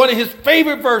 one of his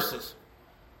favorite verses.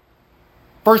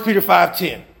 1 Peter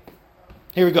 5:10.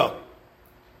 Here we go.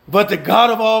 But the God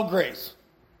of all grace,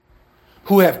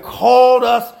 who have called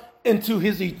us into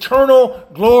his eternal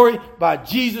glory by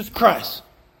Jesus Christ,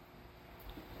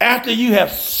 after you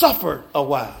have suffered a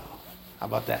while. How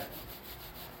about that?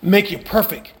 Make you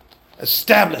perfect,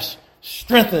 establish,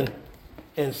 strengthen,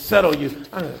 and settle you.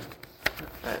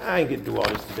 I ain't get to do all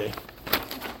this today.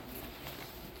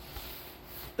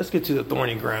 Let's get to the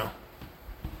thorny ground.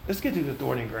 Let's get to the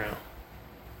thorny ground.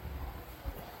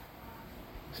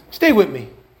 Stay with me.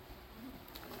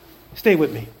 Stay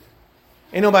with me.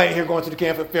 Ain't nobody in here going to the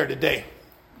campus fair today.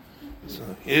 So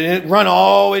it run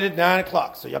all the way to 9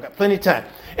 o'clock. So y'all got plenty of time.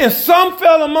 And some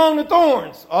fell among the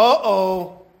thorns.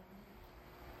 Uh-oh.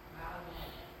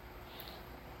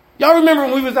 Y'all remember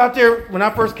when we was out there, when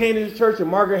I first came to the church and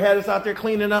Margaret had us out there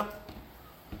cleaning up?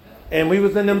 And we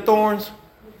was in them thorns?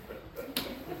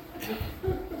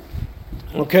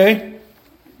 Okay.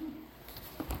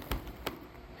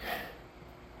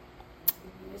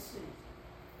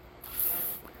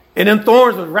 And them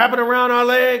thorns was wrapping around our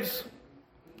legs.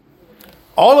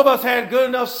 All of us had good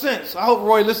enough sense. I hope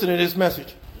Roy listened to this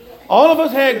message. All of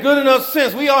us had good enough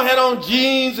sense. We all had on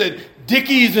jeans and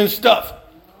Dickies and stuff.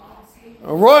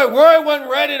 Roy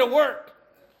wasn't ready to work.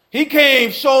 He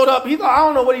came, showed up. He thought, I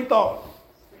don't know what he thought.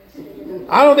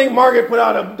 I don't think Margaret put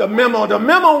out the memo. The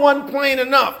memo wasn't plain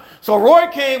enough. So Roy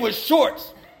came with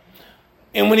shorts.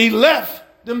 And when he left,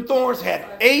 them thorns had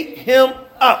ate him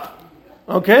up.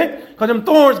 Okay? Because them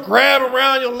thorns grab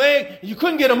around your leg. You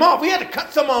couldn't get them off. We had to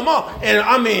cut some of them off. And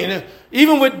I mean,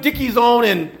 even with Dickies on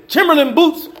and Timberland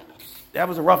boots, that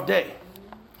was a rough day.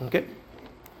 Okay?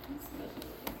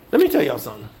 Let me tell y'all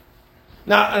something.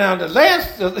 Now the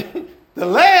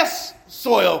last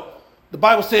soil, the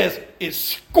Bible says it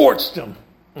scorched them.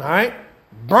 All right?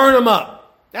 Burn them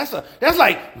up. That's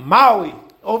like Maui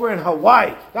over in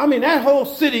Hawaii. I mean, that whole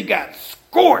city got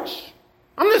scorched.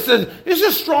 It's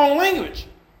just strong language.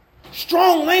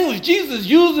 Strong language. Jesus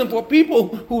using for people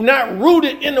who not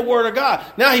rooted in the word of God.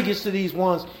 Now he gets to these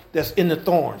ones that's in the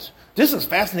thorns. This is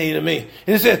fascinating to me.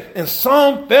 And it says, and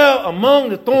some fell among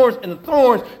the thorns, and the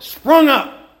thorns sprung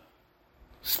up,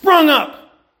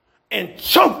 and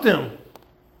choked them.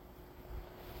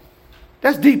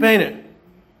 That's deep, ain't it?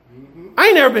 I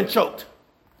ain't never been choked.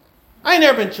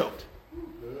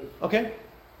 Okay?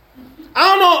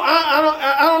 I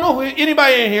don't know if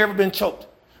anybody in here ever been choked.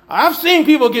 I've seen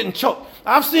people getting choked.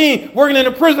 I've seen working in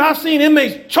a prison. I've seen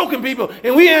inmates choking people,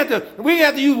 and we had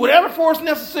to use whatever force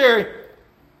necessary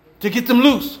to get them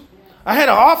loose. I had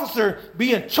an officer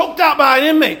being choked out by an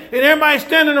inmate, and everybody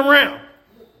standing around.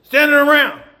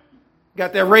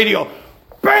 Got that radio.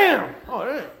 Bam! Oh,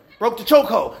 that broke the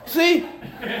chokehold. See?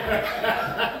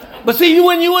 But see,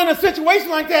 when you're in a situation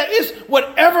like that, it's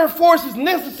whatever force is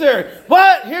necessary.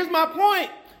 But here's my point.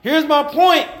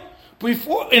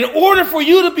 In order for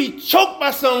you to be choked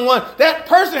by someone, that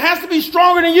person has to be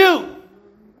stronger than you.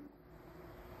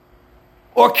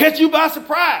 Or catch you by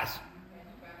surprise.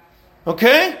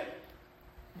 Okay?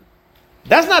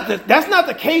 That's not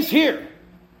the case here.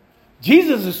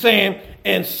 Jesus is saying,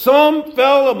 and some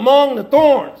fell among the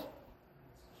thorns.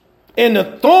 And the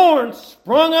thorns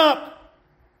sprung up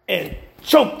and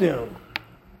choked them.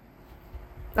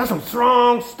 That's some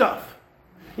strong stuff.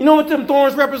 You know what them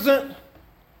thorns represent?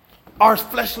 Our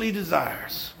fleshly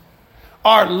desires.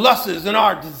 Our lusts and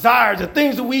our desires. The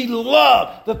things that we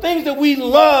love. The things that we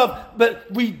love but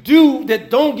we do that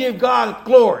don't give God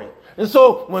glory. And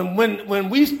so when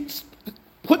we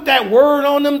put that word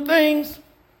on them things,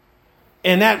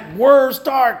 and that word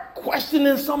start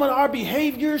questioning some of our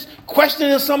behaviors,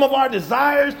 questioning some of our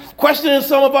desires, questioning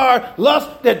some of our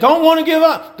lusts that don't want to give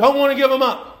up, don't want to give them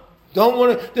up.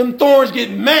 Them thorns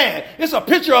get mad. It's a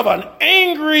picture of an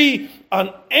angry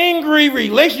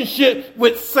relationship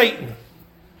with Satan.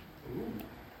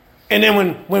 And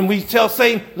then when we tell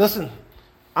Satan, listen,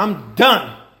 I'm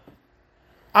done.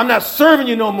 I'm not serving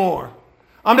you no more.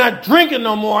 I'm not drinking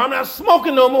no more. I'm not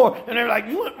smoking no more. And they're like,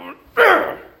 you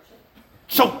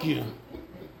choke you.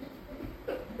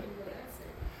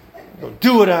 Don't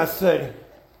do what I say.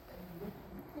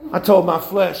 I told my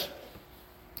flesh,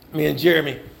 me and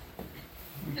Jeremy,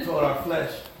 we told our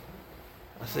flesh.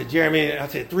 I said, Jeremy,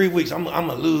 3 weeks, I'm going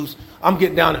to lose. I'm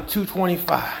getting down to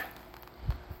 225.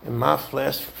 And my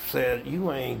flesh said,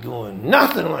 you ain't doing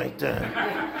nothing like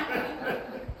that.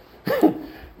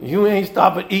 You ain't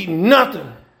stopping eating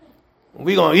nothing.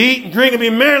 We going to eat and drink and be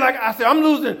merry. Like I said, I'm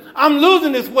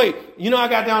losing this weight. You know, I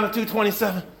got down to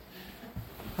 227.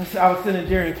 I said, I was sitting at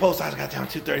Jeremy Post. I got down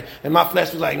to 230. And my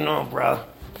flesh was like, no, bro,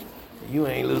 you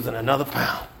ain't losing another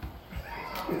pound.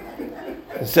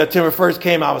 And September 1st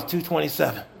came, I was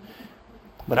 227.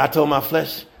 But I told my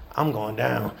flesh, I'm going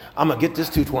down. I'm going to get this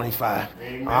 225.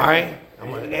 Amen. All right?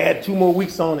 I'm going to add 2 more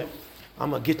weeks on it.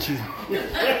 I'm going to get you.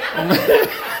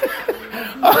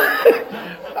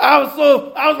 I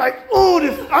was like, ooh,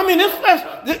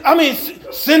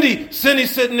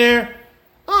 Cindy's sitting there.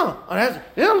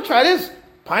 Let me try this.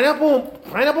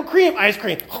 Pineapple cream ice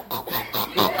cream.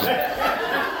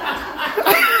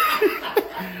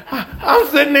 I'm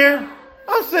sitting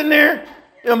there.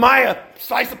 And Maya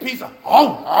slice a pizza.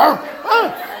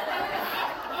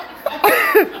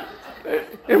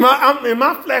 And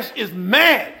my flesh is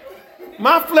mad.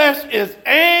 My flesh is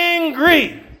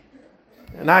angry.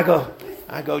 And I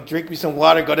go drink me some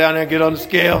water, go down there and get on the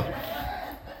scale.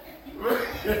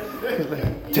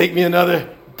 Take me another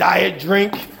diet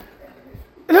drink.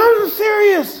 And I'm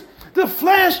serious. The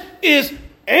flesh is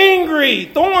angry.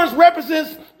 Thorns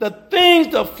represents the things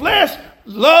the flesh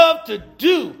love to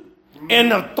do.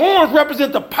 And the thorns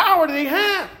represent the power that they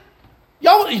have.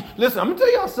 Y'all, listen, I'm going to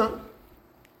tell y'all something.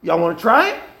 Y'all want to try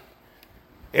it?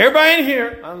 Everybody in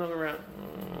here, I'm looking around.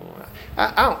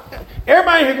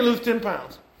 Everybody in here can lose 10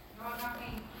 pounds.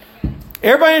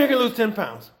 Everybody in here can lose 10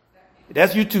 pounds.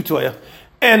 That's you too, Toya.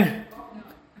 And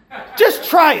just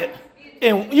try it.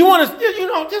 And you want to,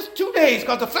 just 2 days,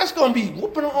 because the flesh going to be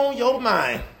whooping on your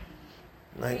mind.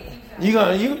 Like,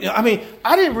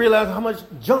 I didn't realize how much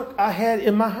junk I had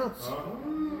in my house.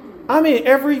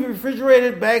 Every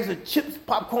refrigerated bags of chips,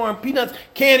 popcorn, peanuts,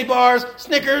 candy bars,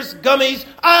 Snickers, gummies.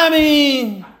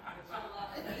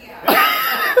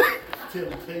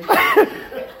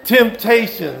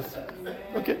 Temptations.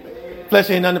 Okay. Flesh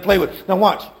ain't nothing to play with. Now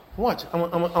watch. I'm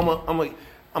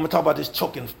gonna talk about this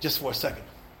choking just for a second.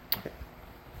 Okay.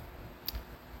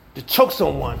 To choke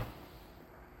someone,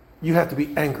 you have to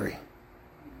be angry.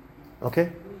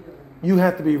 Okay? You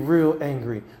have to be real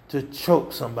angry to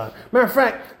choke somebody. Matter of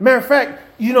fact,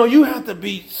 you have to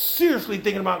be seriously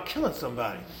thinking about killing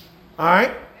somebody. All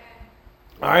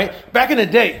right? Back in the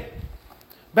day,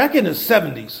 back in the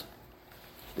 70s,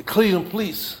 the Cleveland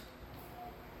police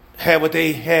had what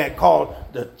they had called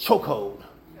the chokehold.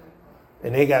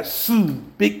 And they got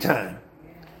sued big time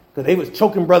because they was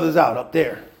choking brothers out up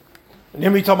there. And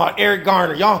then we talking about Eric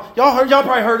Garner. Y'all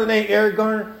probably heard the name Eric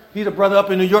Garner. He's a brother up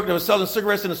in New York that was selling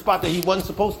cigarettes in a spot that he wasn't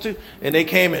supposed to. And they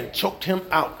came and choked him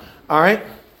out. All right?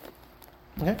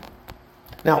 Okay?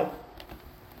 Now,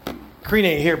 Creed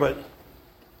ain't here, but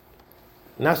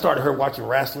when I started her watching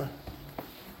wrestling,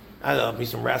 I love me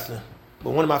some wrestling. But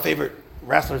one of my favorite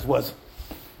wrestlers was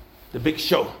The Big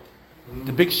Show.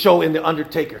 The Big Show and The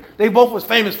Undertaker. They both was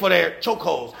famous for their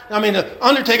chokeholds. The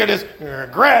Undertaker just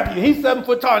grab you. He's 7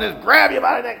 foot tall and just grab you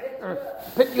by the neck,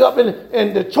 pick you up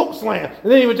in the choke slam.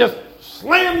 And then he would just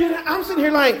slam you. I'm sitting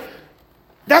here like,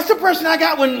 that's the impression I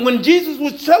got when Jesus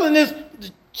was telling this,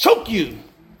 choke you.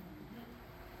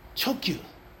 Choke you.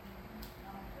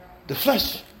 The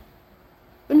flesh.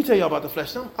 Let me tell y'all about the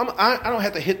flesh. I don't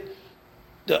have to hit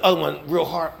the other one real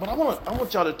hard, but I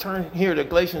want y'all to turn here to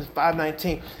Galatians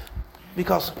 5:19.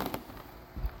 Because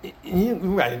you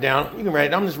can write it down. You can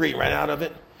write it. I'm just reading right out of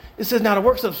it. It says, now the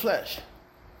works of the flesh.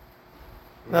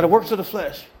 Now the works of the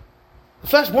flesh. The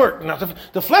flesh work. Now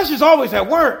the flesh is always at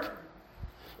work.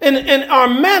 And are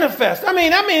manifest.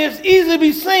 It's easy to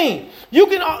be seen. You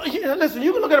can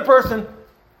look at a person,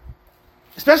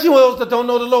 especially those that don't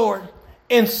know the Lord,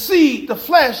 and see the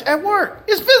flesh at work.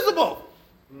 It's visible.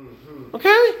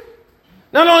 Okay?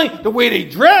 Not only the way they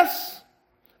dress,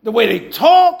 the way they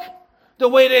talk, the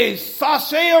way they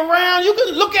sashay around, you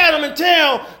can look at them and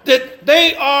tell that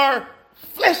they are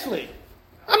fleshly.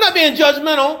 I'm not being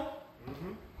judgmental.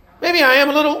 Maybe I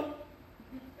am a little.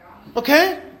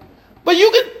 Okay? But you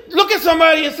can look at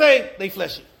somebody and say, they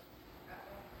fleshy.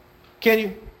 Can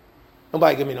you?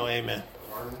 Nobody give me no amen.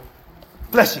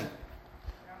 Fleshy.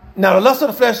 Now the lusts of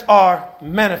the flesh are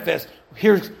manifest.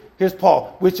 Here's Here's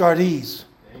Paul. Which are these?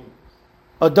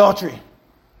 Adultery,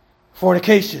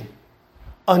 fornication,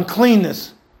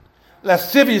 uncleanness,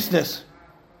 lasciviousness.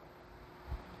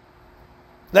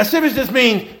 Lasciviousness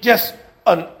means just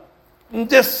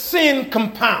sin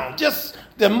compound. Just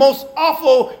the most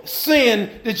awful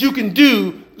sin that you can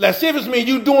do. Lascivious means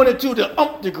you doing it to the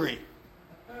umpth degree.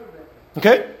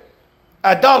 Okay?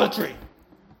 Idolatry,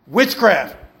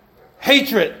 witchcraft,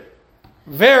 hatred,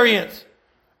 variance,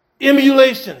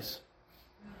 emulations.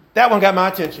 That one got my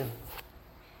attention.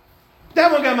 That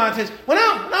one got my attention. When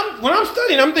I'm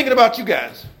studying, I'm thinking about you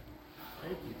guys.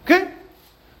 Okay?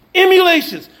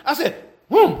 Emulations. I said,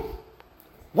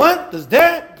 what does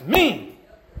that mean?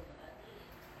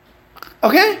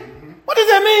 Okay? What does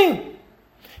that mean?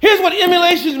 Here's what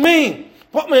emulations mean.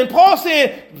 When Paul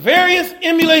said various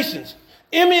emulations.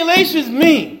 Emulations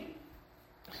mean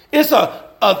it's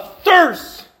a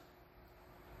thirst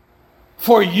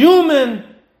for human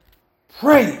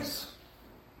praise.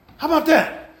 How about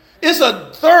that? It's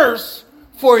a thirst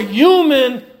for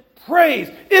human praise.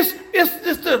 It's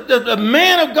the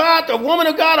man of God, the woman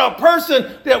of God, or a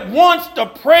person that wants to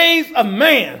praise a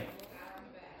man.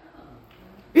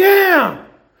 Yeah.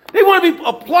 They want to be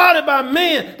applauded by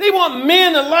men. They want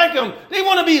men to like them. They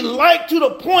want to be liked to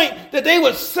the point that they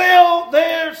would sell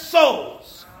their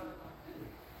souls.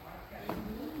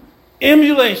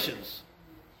 Emulations.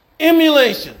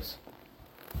 Emulations.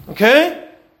 Okay?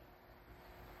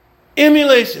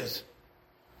 Emulations.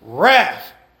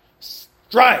 Wrath.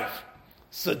 Strife.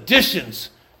 Seditions.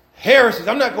 Heresies.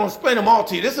 I'm not going to explain them all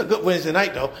to you. This is a good Wednesday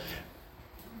night, though.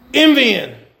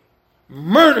 Envying.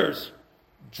 Murders.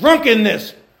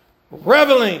 Drunkenness.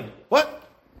 Reveling. What?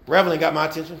 Reveling got my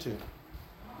attention too.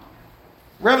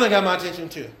 Reveling got my attention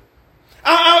too.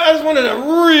 I just wanted a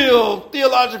real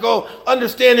theological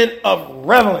understanding of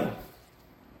reveling.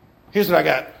 Here's what I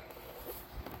got.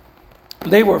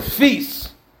 They were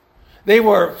feasts. They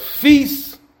were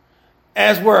feasts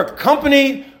as were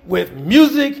accompanied with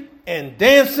music and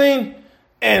dancing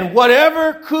and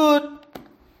whatever could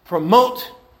promote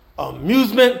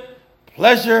amusement,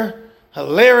 pleasure,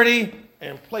 hilarity,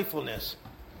 and playfulness.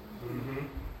 Mm-hmm.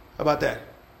 How about that?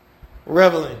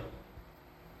 Reveling.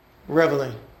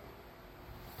 Reveling.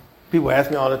 People ask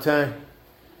me all the time,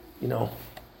 you know,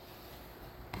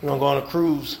 you going to go on a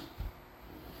cruise?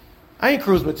 I ain't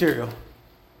cruise material.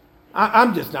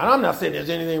 I'm just not. I'm not saying there's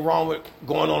anything wrong with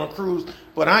going on a cruise,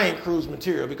 but I ain't cruise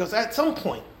material because at some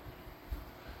point,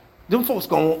 them folks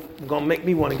going to make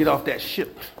me want to get off that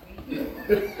ship.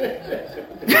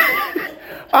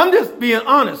 I'm just being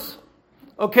honest.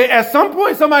 Okay, at some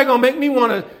point, somebody going to make me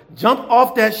want to jump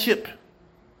off that ship.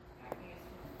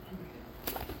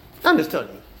 I'm just telling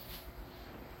you.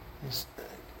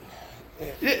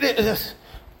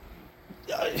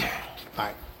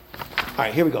 All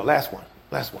right, here we go. Last one.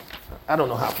 I don't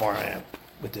know how far I am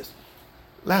with this.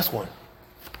 Last one.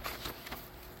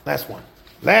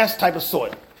 Last type of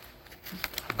soil.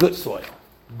 Good soil.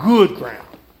 Good ground.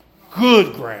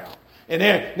 And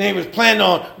they was planting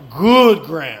on good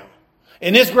ground.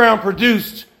 And this ground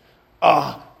produced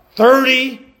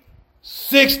 30,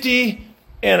 60,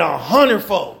 and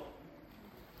 100-fold.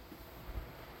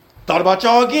 Thought about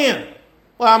y'all again.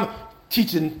 Well, I'm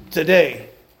teaching today.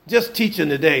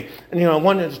 And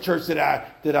one of the church that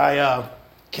I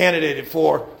candidated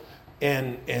for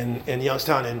in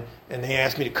Youngstown, and they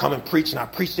asked me to come and preach, and I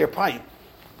preached there probably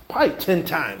 10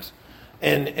 times.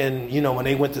 And when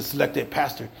they went to select their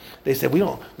pastor, they said, we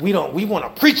want a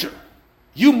preacher.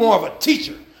 You more of a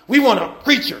teacher. We want a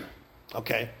preacher.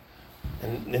 Okay.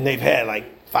 And they've had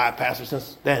like 5 pastors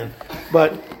since then.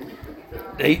 But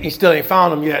they still ain't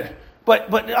found them yet. But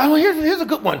here's a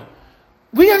good one.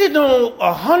 We got to know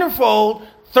 100-fold,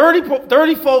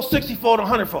 30-fold, 60-fold,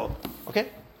 100-fold. Okay?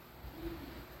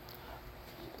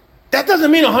 That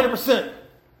doesn't mean 100%,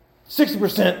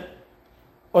 60%,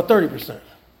 or 30%.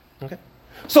 Okay?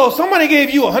 So if somebody gave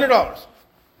you $100,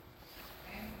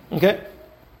 okay,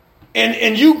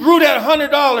 and you grew that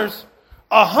 $100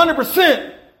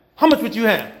 100%, how much would you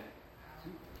have?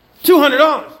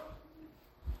 $200.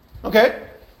 Okay?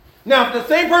 Now, if the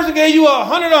same person gave you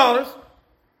 $100,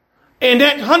 and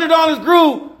that $100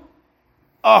 grew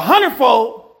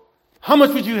 100-fold, how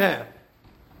much would you have?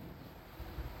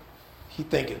 Keep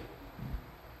thinking.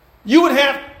 You would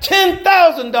have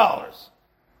 $10,000.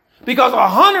 Because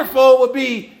 100-fold would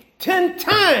be 10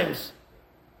 times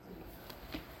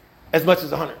as much as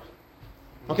 100.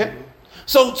 Okay?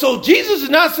 So Jesus is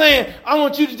not saying, I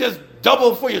want you to just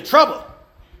double for your trouble.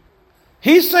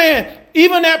 He's saying,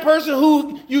 even that person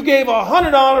who you gave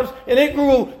 $100 and it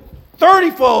grew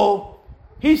 30-fold,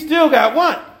 he still got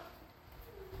what?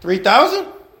 3,000?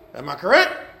 Am I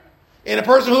correct? And a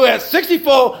person who has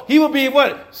 60-fold, he will be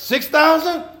what?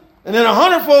 6,000? And then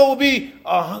 100-fold will be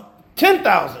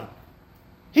 10,000.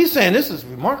 He's saying this is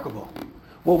remarkable.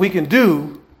 What we can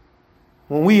do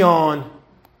when we on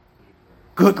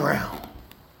good ground.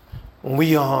 When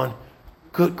we on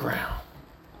good ground.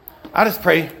 I just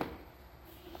pray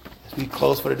as we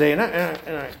close for the day. And I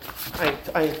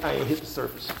ain't hit the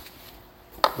surface.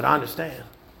 But I understand.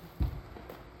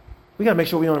 We got to make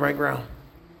sure we're on the right ground.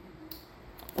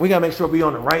 We got to make sure we're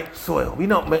on the right soil.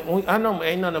 I know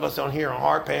ain't none of us on here on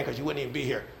hard pan because you wouldn't even be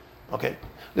here. Okay?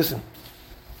 Listen.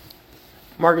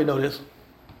 Margaret know this.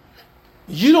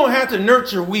 You don't have to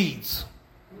nurture weeds.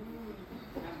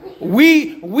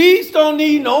 Weeds don't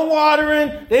need no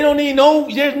watering. They don't need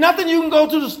there's nothing you can go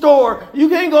to the store. You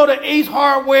can't go to Ace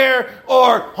Hardware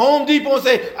or Home Depot and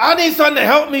say, I need something to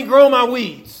help me grow my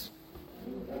weeds.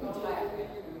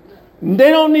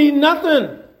 They don't need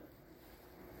nothing.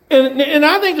 And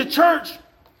I think the church,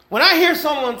 when I hear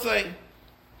someone say,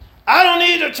 I don't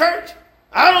need the church,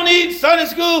 I don't need Sunday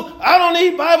school, I don't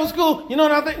need Bible school, you know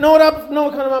what I think? Know what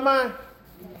comes to my mind?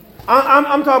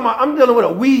 I'm talking about, I'm dealing with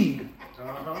a weed.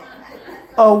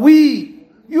 A weed.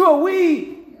 You're a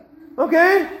weed.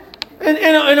 Okay?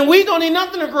 And a weed don't need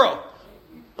nothing to grow.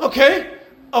 Okay?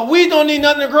 A weed don't need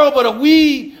nothing to grow, but a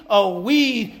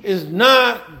weed is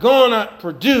not going to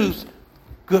produce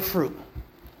good fruit.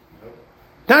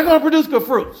 Not going to produce good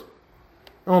fruits.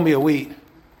 It's going to be a weed.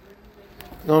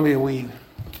 It's going to be a weed.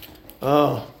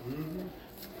 Oh.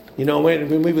 You know, when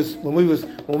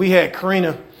we had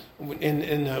Karina,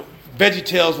 and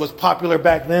VeggieTales was popular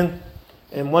back then.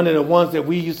 And one of the ones that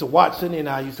we used to watch, Sydney and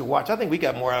I used to watch, I think we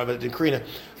got more out of it than Karina.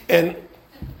 And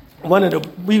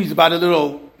we used to buy the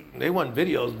little, they weren't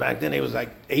videos back then. They was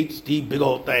like HD, big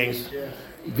old things,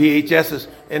 VHSs.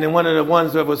 And then one of the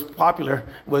ones that was popular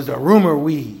was the rumor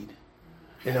weed.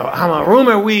 You know, I'm a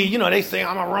rumor weed. You know, they say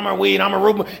I'm a rumor weed, I'm a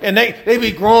rumor. And they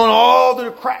be growing all through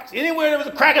the cracks. Anywhere there was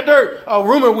a crack of dirt, a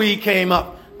rumor weed came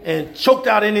up and choked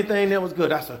out anything that was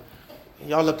good.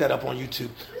 Y'all look that up on YouTube.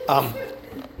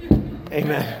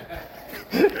 Amen.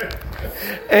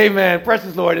 Amen.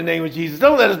 Precious Lord, in the name of Jesus.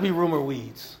 Don't let us be rumor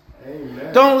weeds.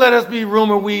 Amen. Don't let us be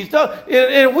rumor weeds.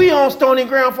 And we on stony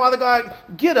ground, Father God,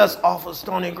 get us off of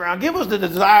stony ground. Give us the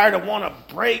desire to want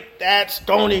to break that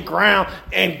stony ground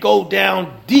and go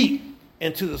down deep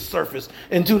into the surface,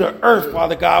 into the earth,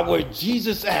 Father God, where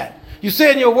Jesus at. You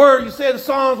said in your word, you said in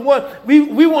Psalms 1,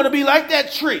 we want to be like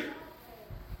that tree.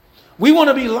 We want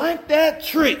to be like that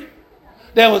tree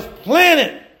that was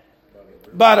planted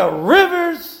by the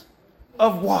rivers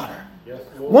of water. Yes,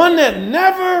 one that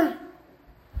never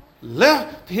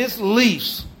left his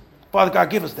leaves. Father God,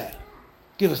 give us that.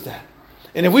 Give us that.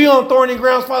 And if we on thorny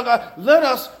grounds, Father God, let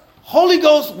us, Holy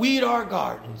Ghost, weed our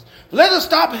gardens. Let us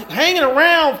stop hanging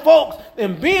around folks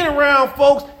and being around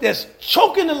folks that's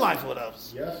choking the life with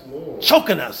us. Yes, Lord.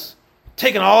 Choking us.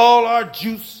 Taking all our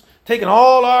juice, taking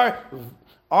all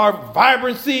our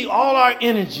vibrancy, all our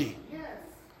energy. Yes.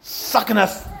 Sucking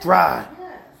us dry.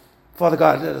 Father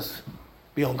God, let us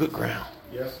be on good ground.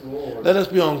 Yes, Lord. Let us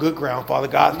be on good ground, Father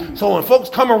God. So when folks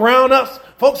come around us,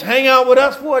 folks hang out with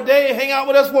us for a day, hang out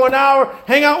with us for an hour,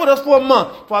 hang out with us for a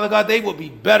month, Father God, they will be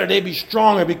better. They be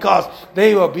stronger because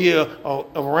they will be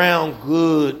around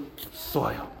good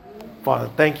soil. Father,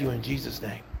 thank you in Jesus'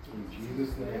 name. In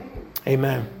Jesus' name.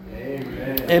 Amen.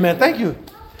 Amen. Amen. Thank you.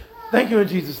 Thank you in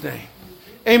Jesus' name.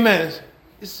 Amen.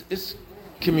 It's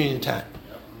communion time.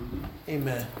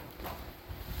 Amen.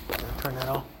 Turn that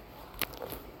off.